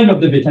sign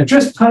of the bet? I'm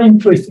just trying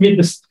to estimate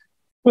this.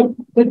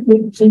 Let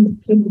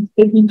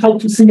me try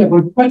to think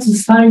about what's the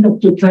sign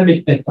of the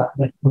climate beta.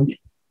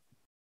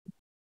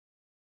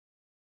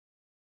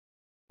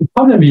 The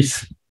problem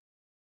is,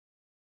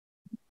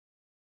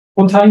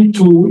 contrary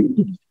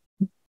to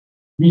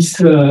this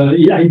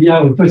idea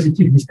of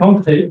positive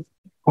discount rate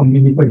from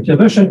inequality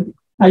aversion,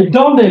 I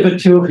don't have a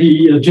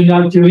theory, a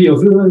general theory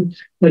of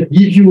that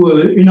gives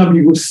you an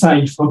ambiguous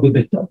sign for the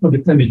beta, for the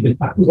climate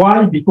beta.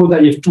 Why? Because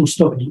I have two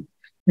stories,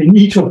 and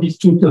each of these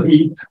two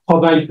stories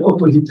provide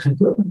opposite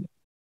results.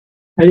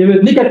 I have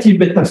a negative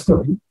beta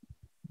story,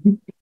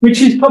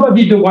 which is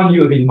probably the one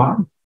you have in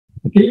mind.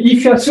 Okay?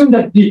 If you assume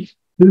that the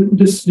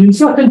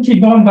uncertainty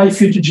borne by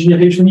future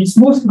generation is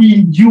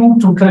mostly due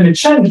to climate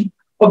change,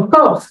 of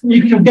course,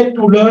 if you get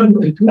to learn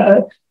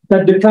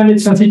that the climate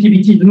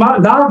sensitivity is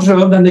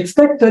larger than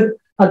expected,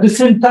 at the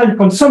same time,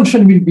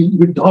 consumption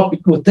will drop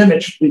because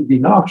damage will be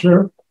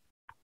larger.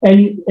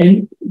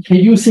 And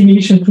reducing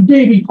emission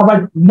today will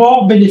provide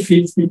more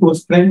benefits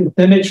because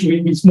damage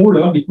will be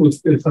smaller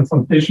because the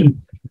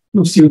concentration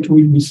of CO2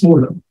 will be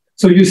smaller.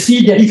 So you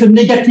see there is a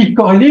negative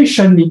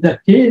correlation in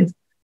that case.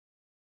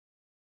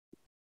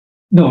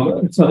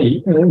 No,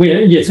 sorry.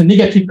 Yes, a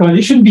negative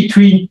correlation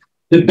between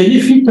the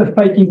benefit of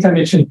fighting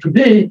climate change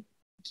today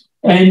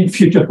and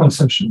future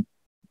consumption.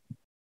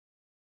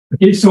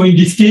 Okay, so in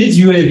this case,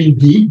 you have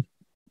indeed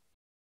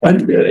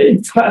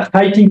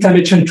fighting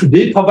climate change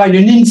today provide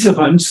an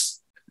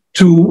insurance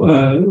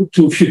to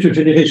future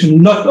generations,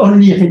 not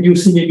only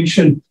reducing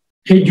emission,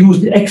 reduce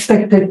the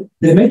expected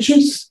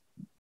damages,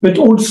 but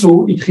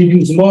also it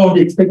reduces more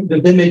the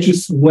expected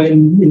damages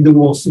when in the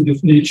worst state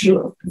of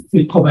nature,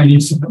 it provides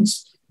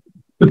insurance.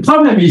 The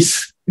problem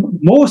is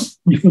most,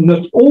 if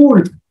not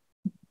all,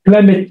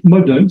 climate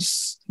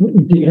models,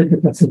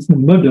 integrated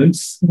assessment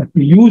models that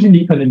we use in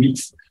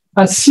economics,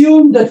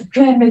 assume that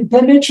climate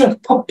damage is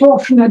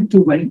proportional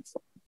to wealth.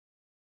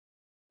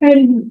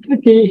 And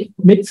okay,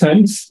 makes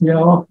sense.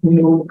 Real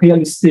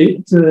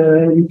estate,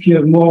 if you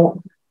have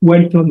more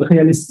wealth on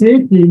real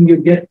estate, then you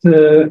get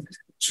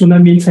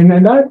tsunami and things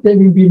like that, there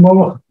will be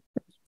more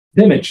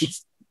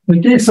damages.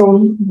 Okay,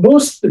 so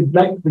most,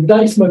 like the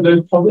DICE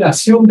model, probably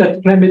assume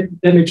that climate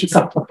damages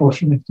are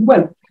proportional to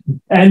wealth.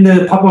 And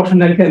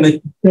proportional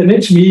climate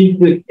damage means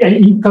the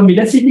income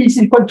elasticity is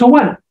equal to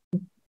 1.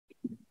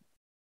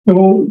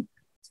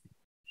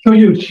 So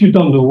you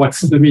don't know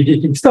what's the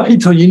mediating story,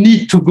 so you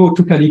need to go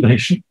to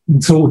calibration.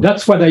 And so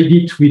that's what I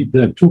did with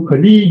the two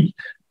colleagues.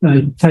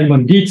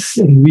 Simon Dietz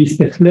and Louis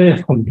Kessler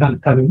from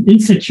Planetarium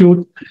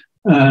Institute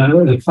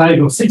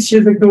 5 or 6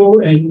 years ago,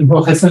 and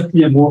more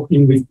recently I'm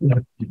working with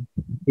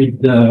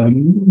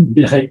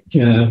Derek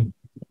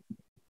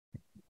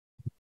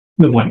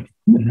Lemoine.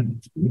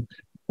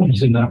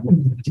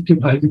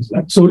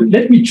 So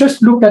let me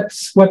just look at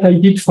what I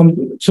did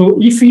so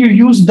if you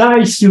use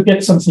dice, you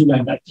get something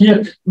like that.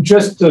 Here,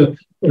 just a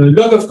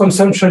log of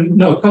consumption.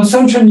 No,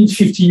 consumption is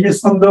 50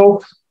 years from now.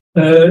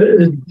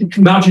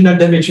 Marginal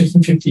damage is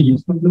in 50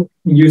 years from now.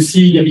 You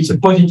see there is a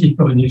positive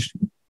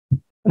correlation.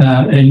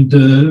 And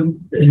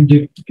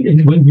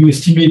when you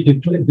estimate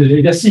the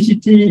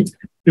elasticity,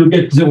 you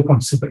get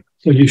 0.7.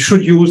 So you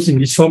should use in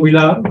this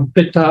formula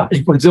beta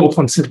equals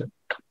 0.7.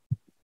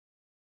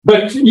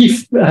 But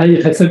if I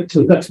accept,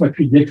 so that's what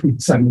we did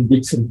with Simon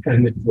Dixon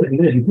and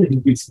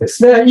with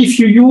Kessler. If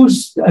you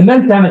use an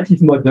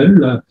alternative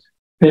model,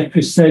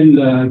 Perkusel,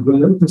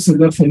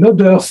 and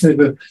others have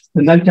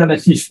an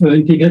alternative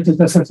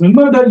integrated assessment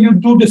model, you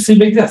do the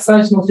same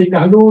exercise, Monte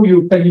Carlo,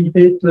 you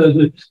calculate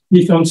the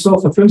different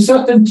source of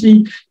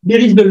uncertainty. Here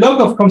is the log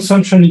of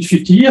consumption in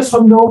 50 years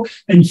from now,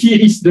 and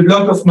here is the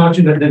log of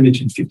marginal damage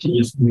in 50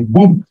 years from now.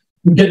 Boom.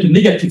 You get a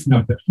negative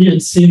number. Here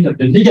it's seen that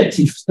the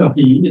negative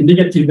story, the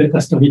negative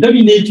beta story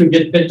dominates, you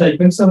get beta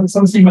equals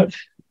something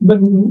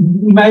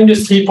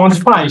minus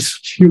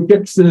 3.5. You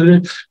get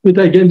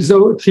beta again,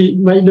 so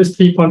minus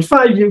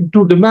 3.5, you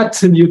do the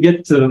maths and you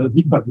get a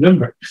different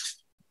number.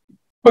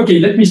 Okay,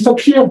 let me stop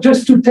here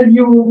just to tell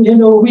you,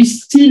 we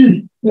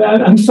still,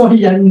 I'm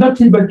sorry, I'm not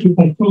able to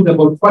conclude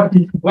about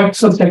what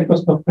social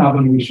cost of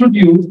carbon we should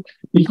use,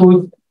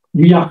 because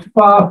we are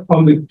far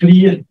from a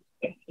clear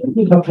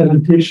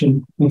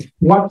representation of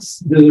what's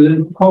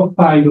the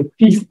profile of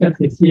risk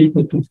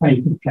associated to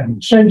fighting climate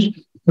change.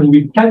 So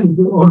we can,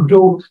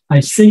 although I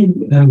think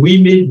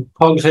we made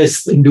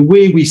progress in the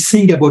way we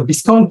think about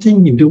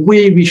discounting, in the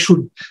way we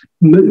should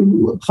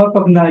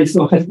recognize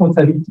our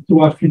responsibility to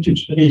our future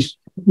generations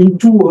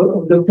into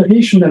the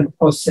operational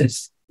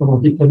process for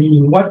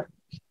determining what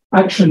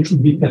action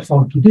should be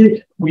performed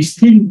today, we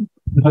still,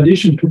 in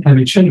relation to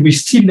climate change, we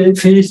still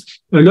face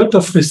a lot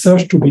of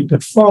research to be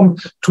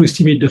performed to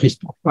estimate the risk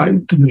profile,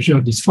 to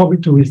measure this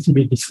formula, to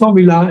estimate this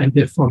formula, and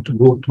therefore to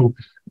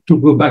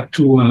go back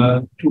to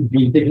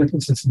the integrated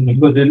assessment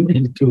model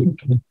and to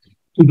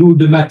do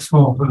the math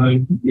for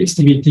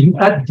estimating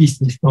at this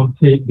discount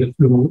rate the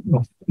flow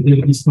of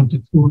the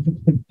discounted flow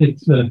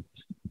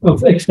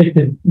of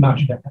expected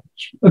marginal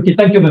damage. Okay,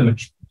 thank you very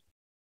much.